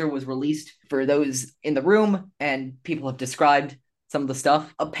slash teaser was released for those in the room, and people have described some of the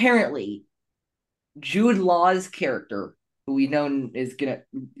stuff. Apparently, Jude Law's character, who we known is gonna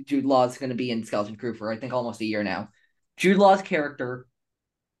Jude Law is gonna be in Skeleton Crew for I think almost a year now. Jude Law's character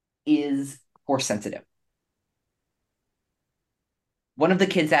is force sensitive. One of the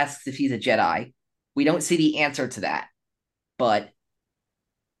kids asks if he's a Jedi. We don't see the answer to that, but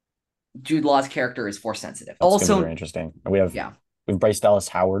Jude Law's character is force sensitive. That's gonna be very Also, interesting. We have Bryce Dallas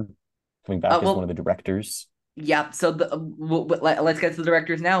Howard coming back as one of the directors. yeah. So let's get to the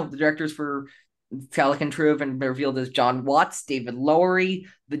directors now. The directors for Skeleton Crew have been revealed as John Watts, David Lowery,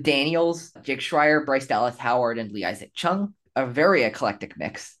 the Daniels, Jake Schreier, Bryce Dallas Howard, and Lee Isaac Chung. A very eclectic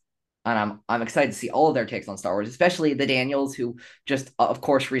mix. And I'm excited to see all of their takes on Star Wars, especially the Daniels, who just of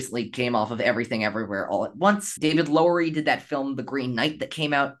course recently came off of Everything Everywhere All at Once. David Lowery did that film The Green Knight that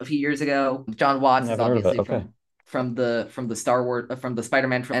came out a few years ago. John Watts is Never heard of it. obviously Okay. from the Star Wars from the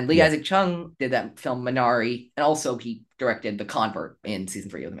Spider-Man and Lee Isaac Chung did that film Minari, and also he directed The Convert in season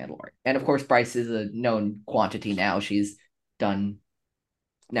 3 of The Mandalorian. And of course, Bryce is a known quantity now. She's done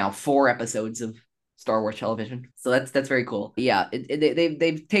now 4 episodes of Star Wars television. So that's very cool. Yeah,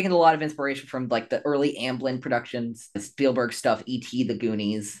 they've taken a lot of inspiration from like the early Amblin productions, the Spielberg stuff, E.T., The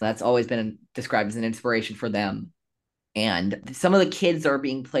Goonies. That's always been described as an inspiration for them. And some of the kids are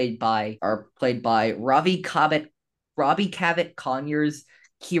played by Robbie Cavett Conyers,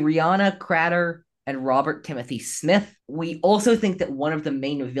 Kiriana Crater, and Robert Timothy Smith. We also think that one of the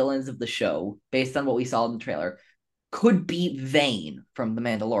main villains of the show, based on what we saw in the trailer, could be Vane from The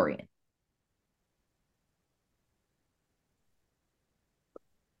Mandalorian.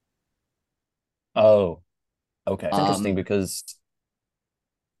 Oh, okay. It's interesting Um, because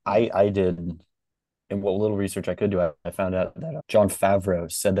I did in what little research I could do, I found out that Jon Favreau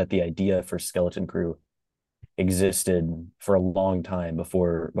said that the idea for Skeleton Crew existed for a long time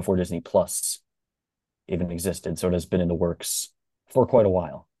before Disney Plus even existed. So it has been in the works for quite a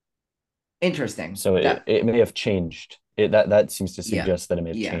while. Interesting. So That it may have changed. That seems to yeah. suggest that it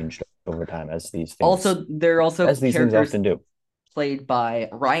may have Yeah. changed over time Also, there are also as these things characters often do. played by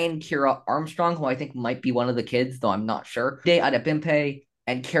Ryan Kira Armstrong, who I think might be one of the kids, though I'm not sure. Day Adebimpe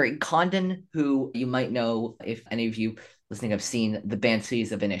and Carrie Condon, who you might know if any of you listening have seen The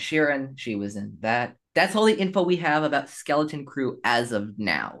Banshees of Inisherin. She was in that. That's all the info we have about Skeleton Crew as of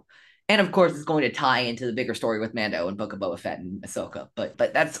now. And of course, it's going to tie into the bigger story with Mando and Book of Boba Fett and Ahsoka. But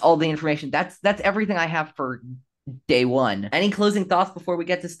that's all the information. That's everything I have for day one. Any closing thoughts before we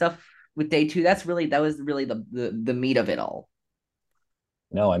get to stuff with day two? That was really the meat of it all.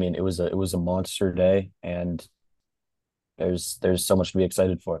 No, I mean it was a monster day, and there's so much to be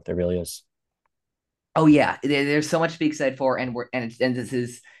excited for. There really is. Oh yeah, there's so much to be excited for, and this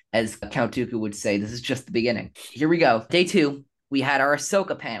is, as Count Dooku would say, this is just the beginning. Here we go. Day two, we had our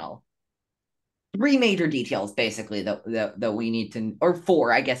Ahsoka panel. Three major details, basically, that we need to, or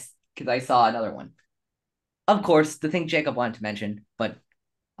four, I guess, because I saw another one. Of course, the thing Jacob wanted to mention, but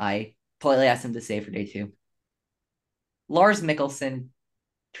I politely asked him to say for day two. Lars Mikkelsen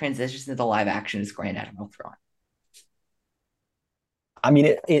transitions into live action as Grand Admiral Thrawn. I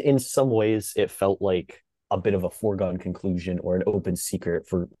mean, in some ways, it felt like a bit of a foregone conclusion or an open secret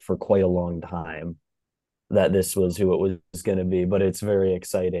for quite a long time that this was who it was going to be. But it's very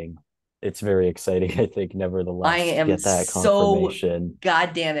exciting. It's very exciting, I think, I nevertheless, to am get that so confirmation.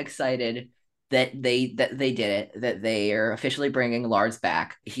 goddamn excited that they did it, that they are officially bringing Lars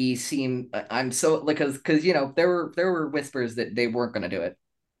back. He seemed, I'm so like, because there were whispers that they weren't going to do it,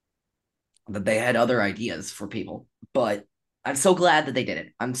 that they had other ideas for people, but I'm so glad that they did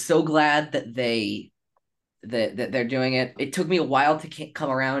it. I'm so glad that they're doing it. It took me a while to come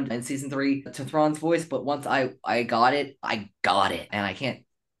around in season three to Thrawn's voice, but once I got it, and I can't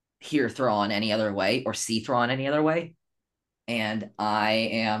hear Thrawn any other way or see Thrawn any other way. And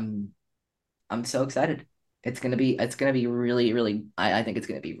I'm so excited. It's gonna be really, really, I think it's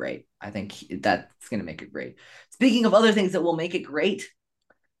gonna be great. I think that's gonna make it great. Speaking of other things that will make it great,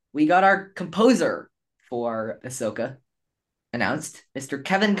 we got our composer for Ahsoka announced, Mr.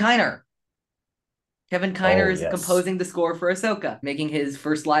 Kevin Kiner. Kevin Kiner Oh is yes. composing the score for Ahsoka, making his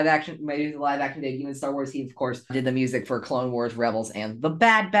first live action debut in Star Wars. He, of course, did the music for Clone Wars, Rebels, and The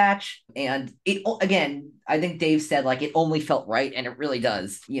Bad Batch. And it, again, I think Dave said, like, it only felt right, and it really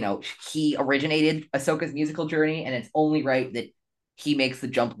does. He originated Ahsoka's musical journey, and it's only right that he makes the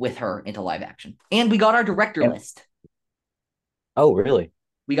jump with her into live action. And we got our director And list. oh really?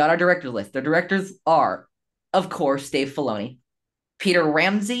 We got our director list. The directors are, of course, Dave Filoni, Peter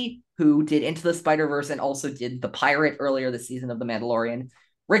Ramsey, who did Into the Spider-Verse and also did The Pirate earlier this season of The Mandalorian,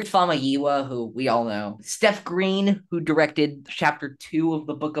 Rick Famuyiwa, who we all know, Steph Green, who directed Chapter 2 of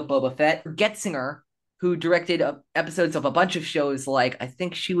the Book of Boba Fett, Getzinger, who directed episodes of a bunch of shows like, I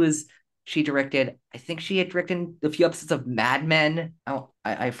think she had directed a few episodes of Mad Men. Oh,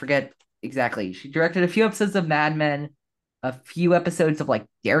 I forget exactly. She directed a few episodes of Mad Men, a few episodes of like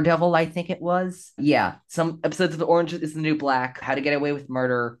Daredevil, I think it was. Yeah, some episodes of The Orange is the New Black, How to Get Away with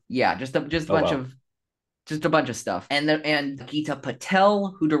Murder. Yeah, Oh wow. just a bunch of stuff. And Geeta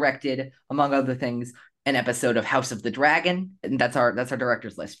Patel, who directed, among other things, an episode of House of the Dragon, and that's our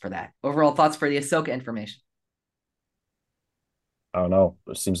director's list for that. Overall thoughts for the Ahsoka information. I don't know.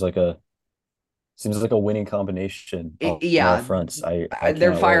 It seems like a winning combination on all Yeah, fronts. I they're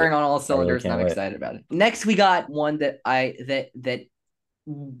can't wait. firing on all I really cylinders, and can't I'm wait. excited about it. Next, we got one that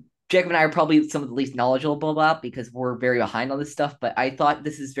Jacob and I are probably some of the least knowledgeable about because we're very behind on this stuff. But I thought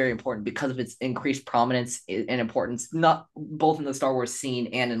this is very important because of its increased prominence and importance, not both in the Star Wars scene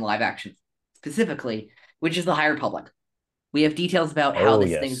and in live action specifically, which is the High Republic. We have details about how Oh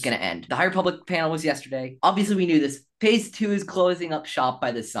this thing's yes. going to end. The High Republic panel was yesterday. Obviously, we knew this. Phase two is closing up shop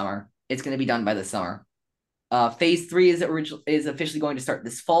by this summer. It's going to be done by this summer. Phase three is officially going to start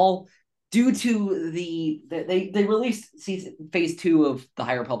this fall due to they released phase two of the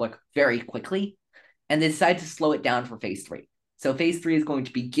High Republic very quickly, and they decided to slow it down for phase three. So phase three is going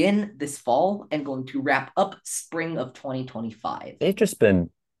to begin this fall and going to wrap up spring of 2025. They've just been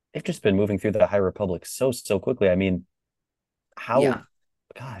they've just been moving through the High Republic so quickly. I mean, Yeah. how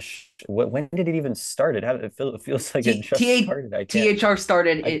gosh, when did it even start? It feels like it just T started. I can't THR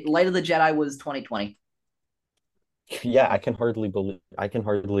started I it. Light of the Jedi was 2020. yeah, I can hardly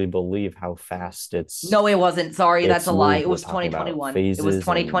believe how fast No, it wasn't. Sorry, that's it's a lie. moved It was with talking about 2021. It was phases and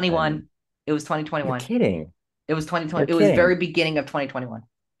 2021. It was you're 2021. kidding. It was 2020. You're It was very kidding. beginning of 2021.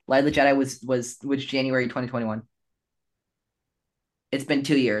 Light of the Jedi was January 2021. It's been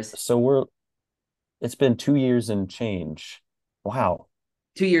 2 years. So it's been 2 years and change. Wow.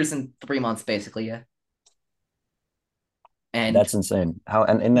 2 years and 3 months, basically. Yeah. And That's insane. How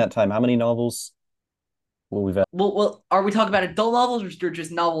and in that time, how many novels will we've had? well, are we talking about adult novels or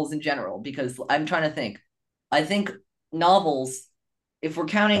just novels in general? Because I'm trying to think. I think novels, if we're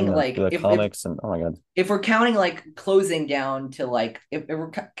counting And like the comics and oh my god. if we're counting like closing down to like if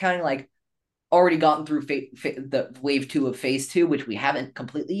we're counting like already gotten through the wave two of phase two, which we haven't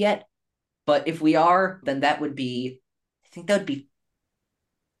completely yet. But if we are, then that would be, I think that would be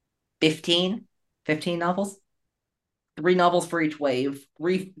 15 novels. Three novels for each wave,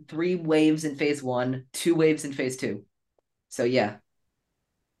 three waves in phase one, two waves in phase two. So yeah,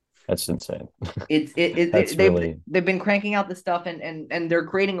 That's insane. it's That's really they've been cranking out this stuff and they're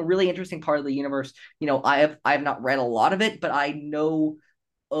creating a really interesting part of the universe. I have not read a lot of it, but I know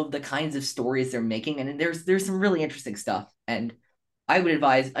of the kinds of stories they're making, and there's some really interesting stuff. And I would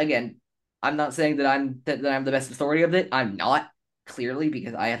advise again. I'm not saying that I'm the best authority of it. I'm not, clearly,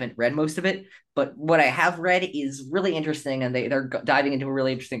 because I haven't read most of it. But what I have read is really interesting, and they're diving into a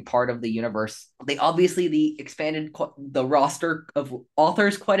really interesting part of the universe. They obviously the expanded the roster of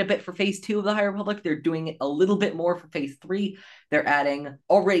authors quite a bit for Phase Two of the High Republic. They're doing it a little bit more for Phase Three. They're adding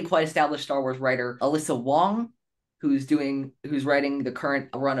already quite established Star Wars writer Alyssa Wong, who's writing the current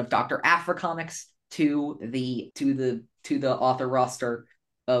run of Dr. Aphra comics to the author roster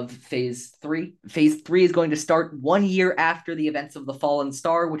of Phase 3. Phase 3 is going to start 1 year after the events of The Fallen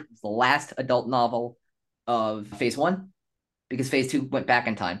Star, which was the last adult novel of Phase 1, because Phase 2 went back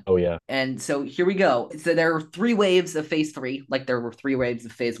in time. oh yeah. And so here we go. So there are three waves of Phase 3, like there were three waves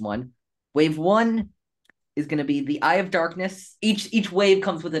of Phase 1. Wave 1 is going to be The Eye of Darkness. Each wave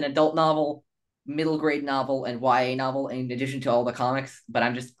comes with an adult novel, middle grade novel, and YA novel, in addition to all the comics. But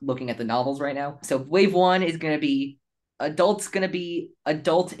I'm just looking at the novels right now. So wave 1 is going to be adult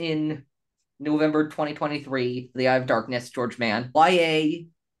in November 2023, The Eye of Darkness, George Mann. YA,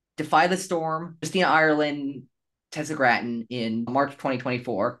 Defy the Storm, Justina Ireland, Tessa Gratton in March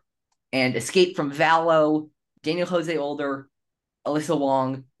 2024. And Escape from Valo, Daniel Jose Older, Alyssa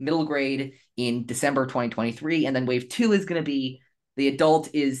Wong, middle grade in December 2023. And then wave 2 is going to be the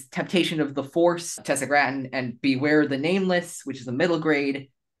adult is Temptation of the Force, Tessa Gratton, and Beware the Nameless, which is a middle grade,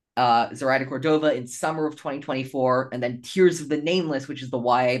 Zoraida Cordova in summer of 2024, and then Tears of the Nameless, which is the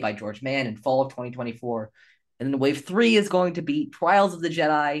YA by George Mann, in fall of 2024. And then wave 3 is going to be Trials of the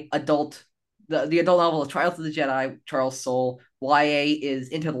Jedi, the adult novel of Trials of the Jedi, Charles Soule. YA is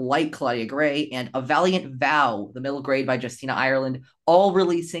Into the Light, Claudia Gray, and A Valiant Vow, the middle grade by Justina Ireland, all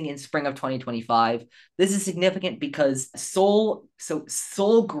releasing in spring of 2025. This is significant because Soule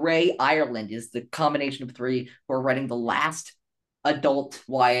Gray Ireland is the combination of three who are writing the last adult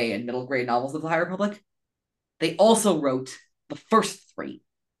YA and middle grade novels of the High Republic. They also wrote the first three.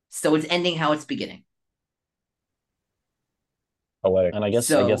 So it's ending how it's beginning. Poetic. And I guess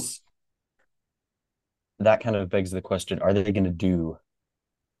that kind of begs the question, are there going to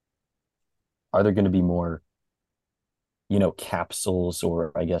be more, capsules,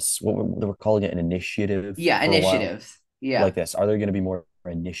 or I guess they were calling it, an initiative Yeah, for initiatives. Yeah. like this? Are there going to be more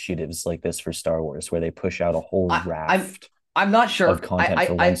initiatives like this for Star Wars where they push out a whole raft I'm not sure of content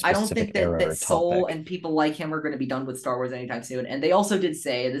for one I don't specific think era or Soule topic? and people like him are going to be done with Star Wars anytime soon. And they also did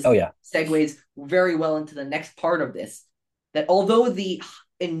say, this Oh yeah. segues very well into the next part of this, that although the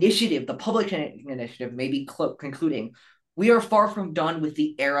public initiative may be concluding, we are far from done with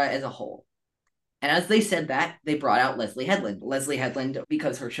the era as a whole. And as they said that, they brought out Leslie Headland. Leslie Headland,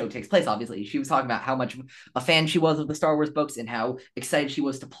 because her show takes place, obviously, she was talking about how much a fan she was of the Star Wars books and how excited she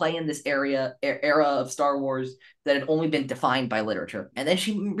was to play in this era of Star Wars that had only been defined by literature. And then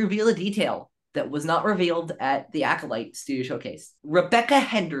she revealed a detail that was not revealed at the Acolyte Studio Showcase. Rebecca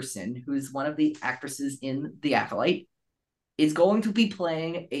Henderson, who's one of the actresses in The Acolyte, is going to be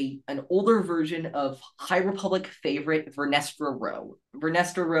playing an older version of High Republic favorite Vernestra Rwoh.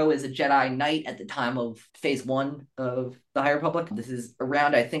 Vernestra Rwoh is a Jedi Knight at the time of Phase 1 of the High Republic. This is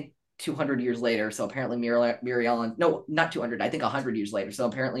around, I think, 200 years later, so apparently Mirialans... No, not 200, I think 100 years later, so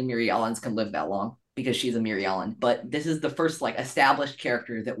apparently Mirialans can live that long because she's a Mirialan. But this is the first, established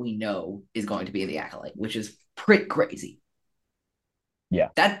character that we know is going to be in the Acolyte, which is pretty crazy. Yeah.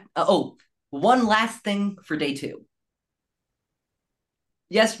 One last thing for day 2.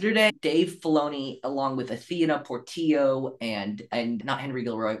 Yesterday, Dave Filoni, along with Athena Portillo and not Henry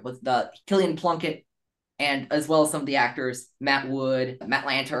Gilroy, with the Killian Plunkett, and as well as some of the actors, Matt Wood, Matt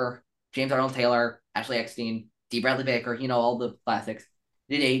Lanter, James Arnold Taylor, Ashley Eckstein, D. Bradley Baker, all the classics,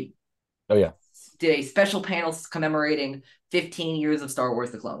 did a special panel commemorating 15 years of Star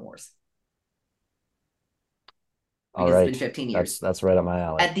Wars: The Clone Wars. All right. It's been 15 years. That's right up my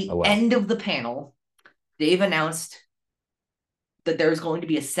alley. At the end of the panel, Dave announced that there's going to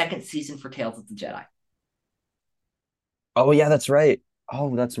be a second season for Tales of the Jedi. Oh yeah, that's right.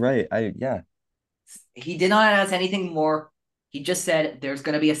 Oh, that's right. I yeah. He did not announce anything more. He just said there's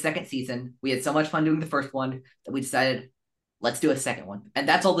going to be a second season. We had so much fun doing the first one that we decided let's do a second one, and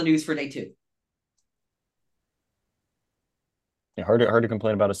that's all the news for day two. Yeah, hard to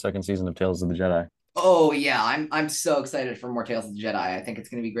complain about a second season of Tales of the Jedi. Oh yeah, I'm so excited for more Tales of the Jedi. I think it's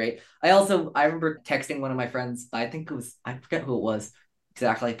gonna be great. I remember texting one of my friends. I think it was I forget who it was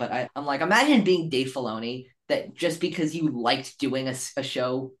exactly, but I'm like, imagine being Dave Filoni. That just because you liked doing a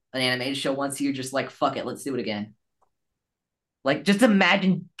show, an animated show once, you're just like, fuck it, let's do it again. Like, just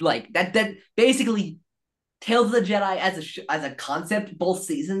imagine like that basically Tales of the Jedi as as a concept, both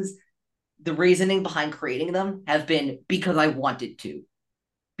seasons. The reasoning behind creating them have been because I wanted to,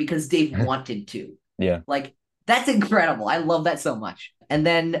 because Dave wanted to. Yeah. Like, that's incredible. I love that so much. And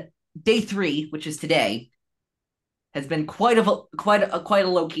then day three, which is today, has been quite a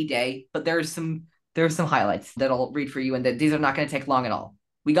low key day, but there's some highlights that I'll read for you, and that these are not going to take long at all.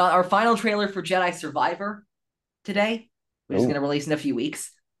 We got our final trailer for Jedi Survivor today, which is going Oh, to release in a few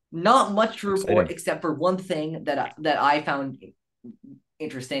weeks. Not much to report exciting. except for one thing that I found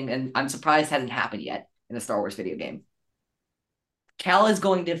interesting, and I'm surprised hasn't happened yet in a Star Wars video game. Cal is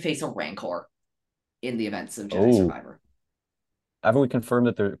going to face a Rancor in the events of Jedi Oh, Survivor. haven't we confirmed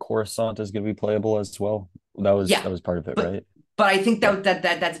that the Coruscant is going to be playable as well? Yeah, That was part of it, but right? but I think Yeah.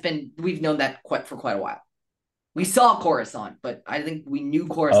 that's been we've known that for quite a while. We saw Coruscant, but I think we knew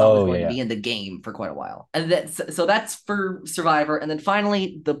Coruscant was Oh yeah, going to yeah. be in the game for quite a while. And so that's for Survivor. And then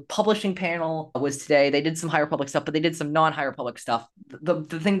finally, the publishing panel was today. They did some High Republic stuff, but they did some non-High Republic stuff. The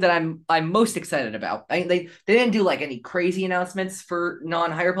thing that I'm most excited about, they didn't do like any crazy announcements for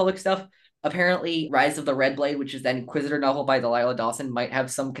non-High Republic stuff. Apparently, Rise of the Red Blade, which is that Inquisitor novel by Delilah Dawson, might have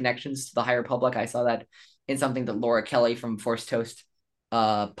some connections to the High Republic. I saw that in something that Laura Kelly from Force Toast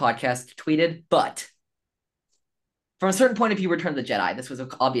podcast tweeted. But from a certain point of view, Return of the Jedi, this was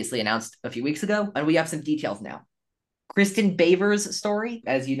obviously announced a few weeks ago, and we have some details now. Kristen Baver's story,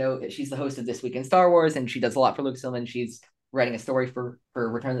 as you know, she's the host of This Week in Star Wars, and she does a lot for Lucasfilm, and she's writing a story for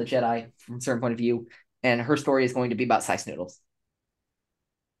Return of the Jedi from a certain point of view, and her story is going to be about Sice Noodles.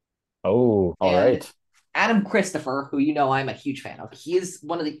 Oh, all And right. Adam Christopher, who you know I'm a huge fan of, he is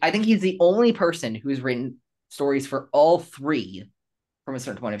one of the, I think he's the only person who's written stories for all three from a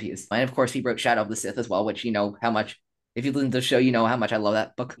certain point of view. And of course, he wrote Shadow of the Sith as well, which you know how much, if you listen to the show, you know how much I love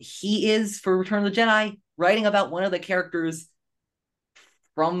that book. He is, for Return of the Jedi, writing about one of the characters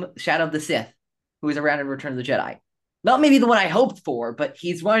from Shadow of the Sith who is around in Return of the Jedi. Not maybe the one I hoped for, but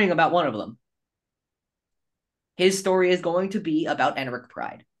he's writing about one of them. His story is going to be about Enric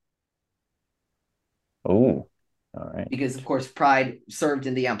Pride. Oh, all right. Because of course Pride served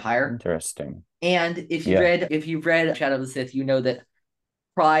in the Empire. Interesting. And Yeah. if you've read Shadow of the Sith, you know that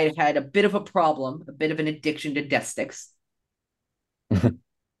Pride had a bit of a problem, a bit of an addiction to death sticks.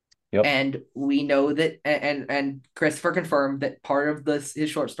 Yep. And we know that, and Christopher confirmed that part of his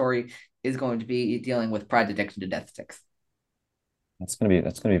short story is going to be dealing with Pride's addiction to death sticks. That's gonna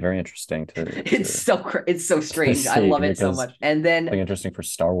be very interesting It's so to strange. I see love it so because much. And then something interesting for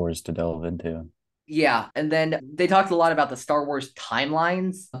Star Wars to delve into. yeah, and then they talked a lot about the Star Wars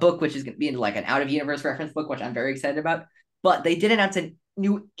timelines book, which is going to be like an out of universe reference book, which I'm very excited about. But they did announce a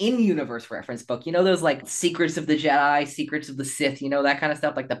new in universe reference book. You know those like Secrets of the Jedi, Secrets of the Sith, you know that kind of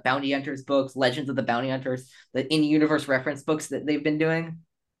stuff, like the Bounty Hunters books, Legends of the Bounty Hunters, the in universe reference books that they've been doing.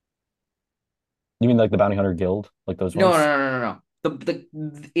 You mean like the Bounty Hunter Guild, like those No, no, ones? no, no, no, no.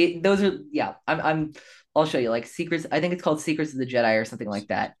 Those are yeah. I'll show you like secrets. I think it's called Secrets of the Jedi or something like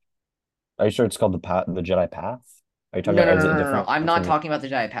that. Are you sure it's called the Jedi Path? Are you talking No, about? no, no, Is it no, a no, no. different? I'm That's not gonna be. talking about the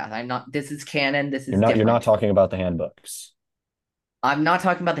Jedi Path. I'm not. This is canon. This is You're not different. talking about the handbooks. I'm not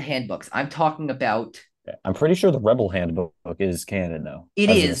talking about the handbooks. I'm talking about Okay. I'm pretty sure the Rebel handbook is canon though. it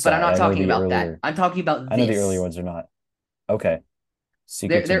As an is, but I'm aside, not talking about that. I'm talking about I know the earlier this. ones are not. Okay.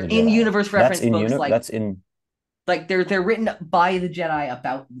 Secrets of They're the in Jedi. universe That's reference in books, uni that's in like they're written by the Jedi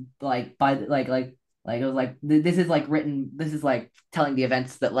about like by like it was like this is like written. This is like telling the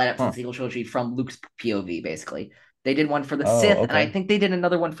events that led up to the huh. sequel trilogy from Luke's POV. Basically, they did one for the Oh, Sith, and I okay. think they did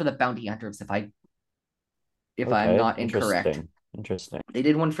another one for the Bounty Hunters. If I'm Okay. not incorrect, Interesting. they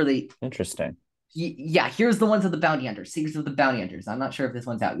did one for the Interesting. yeah. Here's the ones of the Bounty Hunters, Secrets of the Bounty Hunters. I'm not sure if this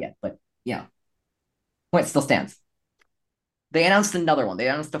one's out yet, but yeah, point still stands. They announced another one. They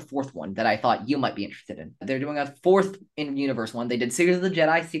announced a fourth one that I thought you might be interested in. They're doing a fourth in universe one. They did Secrets of the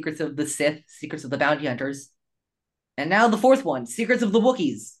Jedi, Secrets of the Sith, Secrets of the Bounty Hunters, and now the fourth one, Secrets of the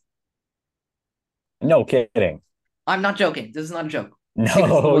Wookiees. No kidding. I'm not joking. This is not a joke.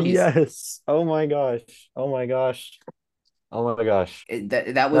 Secrets of the No, Wookiees. yes. Oh my gosh. Oh my gosh. Oh my gosh.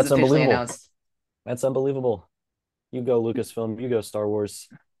 That was That's officially unbelievable. announced. That's unbelievable. You go Lucasfilm, you go Star Wars.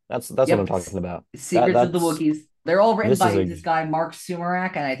 That's what I'm Yep. talking about. Secrets of the That's Wookiees. They're all written this is by a this guy Mark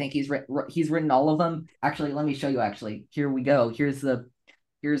Sumerak, and I think he's written all of them. Actually, let me show you. Actually, here we go. Here's a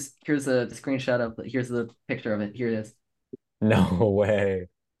screenshot of here's the picture of it. Here it is. no way.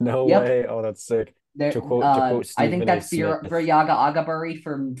 No Yep. way. Oh, that's sick. There, To quote I think Stephen A. that's Smith. Buryaga Agaburi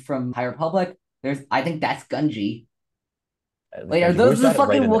from High Republic. I think that's Gunji. Wait, are those Where's the that right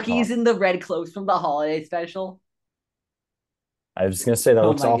fucking in the Wookiees top? in the red clothes from the holiday special? I was gonna say that Oh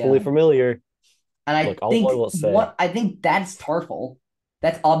looks my awfully god. familiar. And Look, all I will say, I think that's Tarful.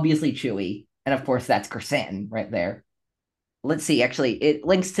 That's obviously Chewie. And of course that's Chrysanthemum right there. Let's see, actually, it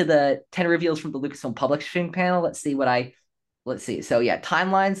links to the 10 reveals from the Lucasfilm publishing panel. Let's see. So yeah,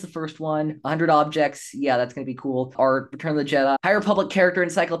 Timeline's the first one. 100 objects. Yeah, that's gonna be cool. Art, Return of the Jedi. High Republic character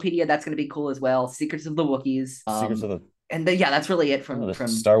encyclopedia. That's gonna be cool as well. Secrets of the Wookiees. Secrets of the Yeah, that's really it oh, the from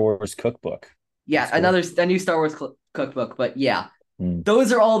Star Wars cookbook. yeah, That's cool. a new Star Wars cookbook. But yeah, Hmm.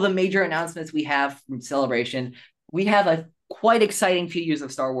 those are all the major announcements we have from Celebration. We have a quite exciting few years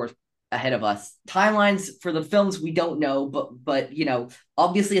of Star Wars ahead of us. Timelines for the films we don't know, but you know,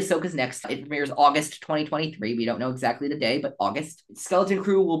 obviously Ahsoka's next. It premieres August 2023. We don't know exactly the day, but August. Skeleton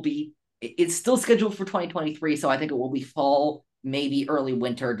Crew will be it's still scheduled for 2023, so I think it will be fall, maybe early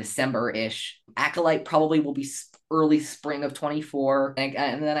winter, December-ish. Acolyte probably will be early spring of 24, and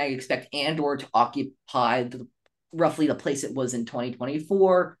then I expect Andor to occupy roughly the place it was in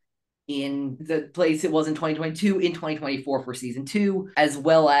 2024, in the place it was in 2022, in 2024 for season 2, as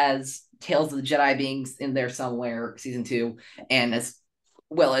well as Tales of the Jedi being in there somewhere, season 2, and as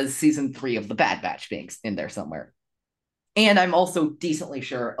well as season 3 of the Bad Batch being in there somewhere. And I'm also decently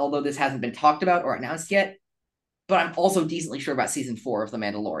sure, although this hasn't been talked about or announced yet, but I'm also decently sure about season 4 of The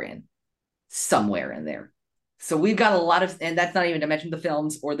Mandalorian somewhere in there. So we've got a lot of, and that's not even to mention the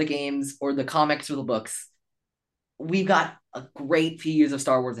films or the games or the comics or the books. We've got a great few years of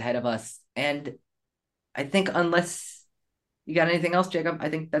Star Wars ahead of us. And I think unless you got anything else, Jacob, I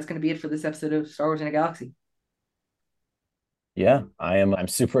think that's going to be it for this episode of Star Wars in a Galaxy. Yeah, I am. I'm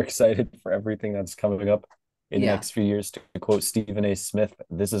super excited for everything that's coming up in the Yeah. next few years. To quote Stephen A. Smith,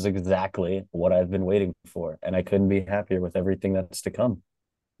 this is exactly what I've been waiting for, and I couldn't be happier with everything that's to come.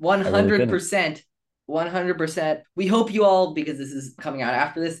 I really couldn't. 100%. 100%. We hope you all, because this is coming out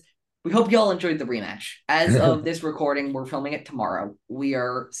after this, we hope you all enjoyed the rematch. As of this recording, we're filming it tomorrow. We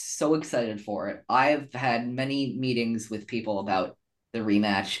are so excited for it. I've had many meetings with people about the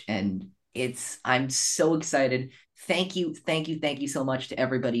rematch, and I'm so excited. Thank you so much to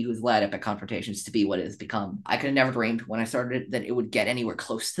everybody who's led Epic Confrontations to be what it has become. I could have never dreamed when I started it that it would get anywhere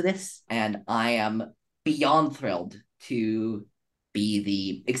close to this, and I am beyond thrilled to be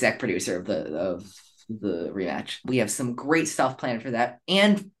the exec producer of the rematch. We have some great stuff planned for that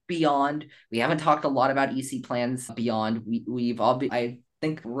and beyond. We haven't talked a lot about EC plans beyond. We've all I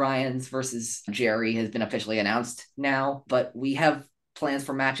think Ryan's versus Jerry has been officially announced now, but we have plans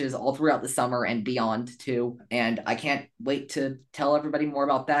for matches all throughout the summer and beyond too. And I can't wait to tell everybody more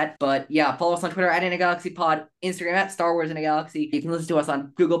about that. But yeah, follow us on Twitter at In a Galaxy Pod, Instagram at Star Wars in a Galaxy. You can listen to us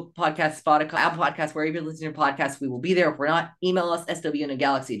on Google Podcasts, Spotify, Apple Podcasts, wherever you're listening to podcasts. We will be there. If we're not, email us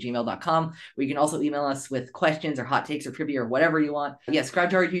swinagalaxy@gmail.com, where you can also email us with questions or hot takes or trivia or whatever you want. Yeah, subscribe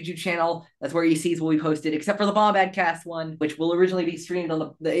to our YouTube channel. That's where ECs will be posted, except for the Bombadcast one, which will originally be streamed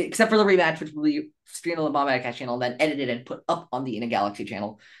on except for the rematch, which will be streamed on the Bombadcast channel, then edited and put up on the In a Galaxy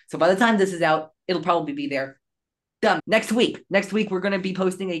channel. So by the time this is out, it'll probably be there. Done. Next week, we're going to be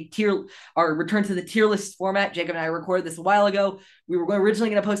posting our return to the tier list format. Jacob and I recorded this a while ago. We were originally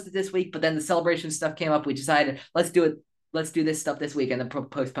going to post it this week, but then the celebration stuff came up. We decided, let's do it. Let's do this stuff this week and then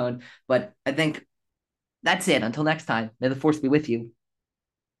postpone. But I think that's it. Until next time, may the force be with you.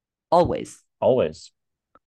 Always. Always.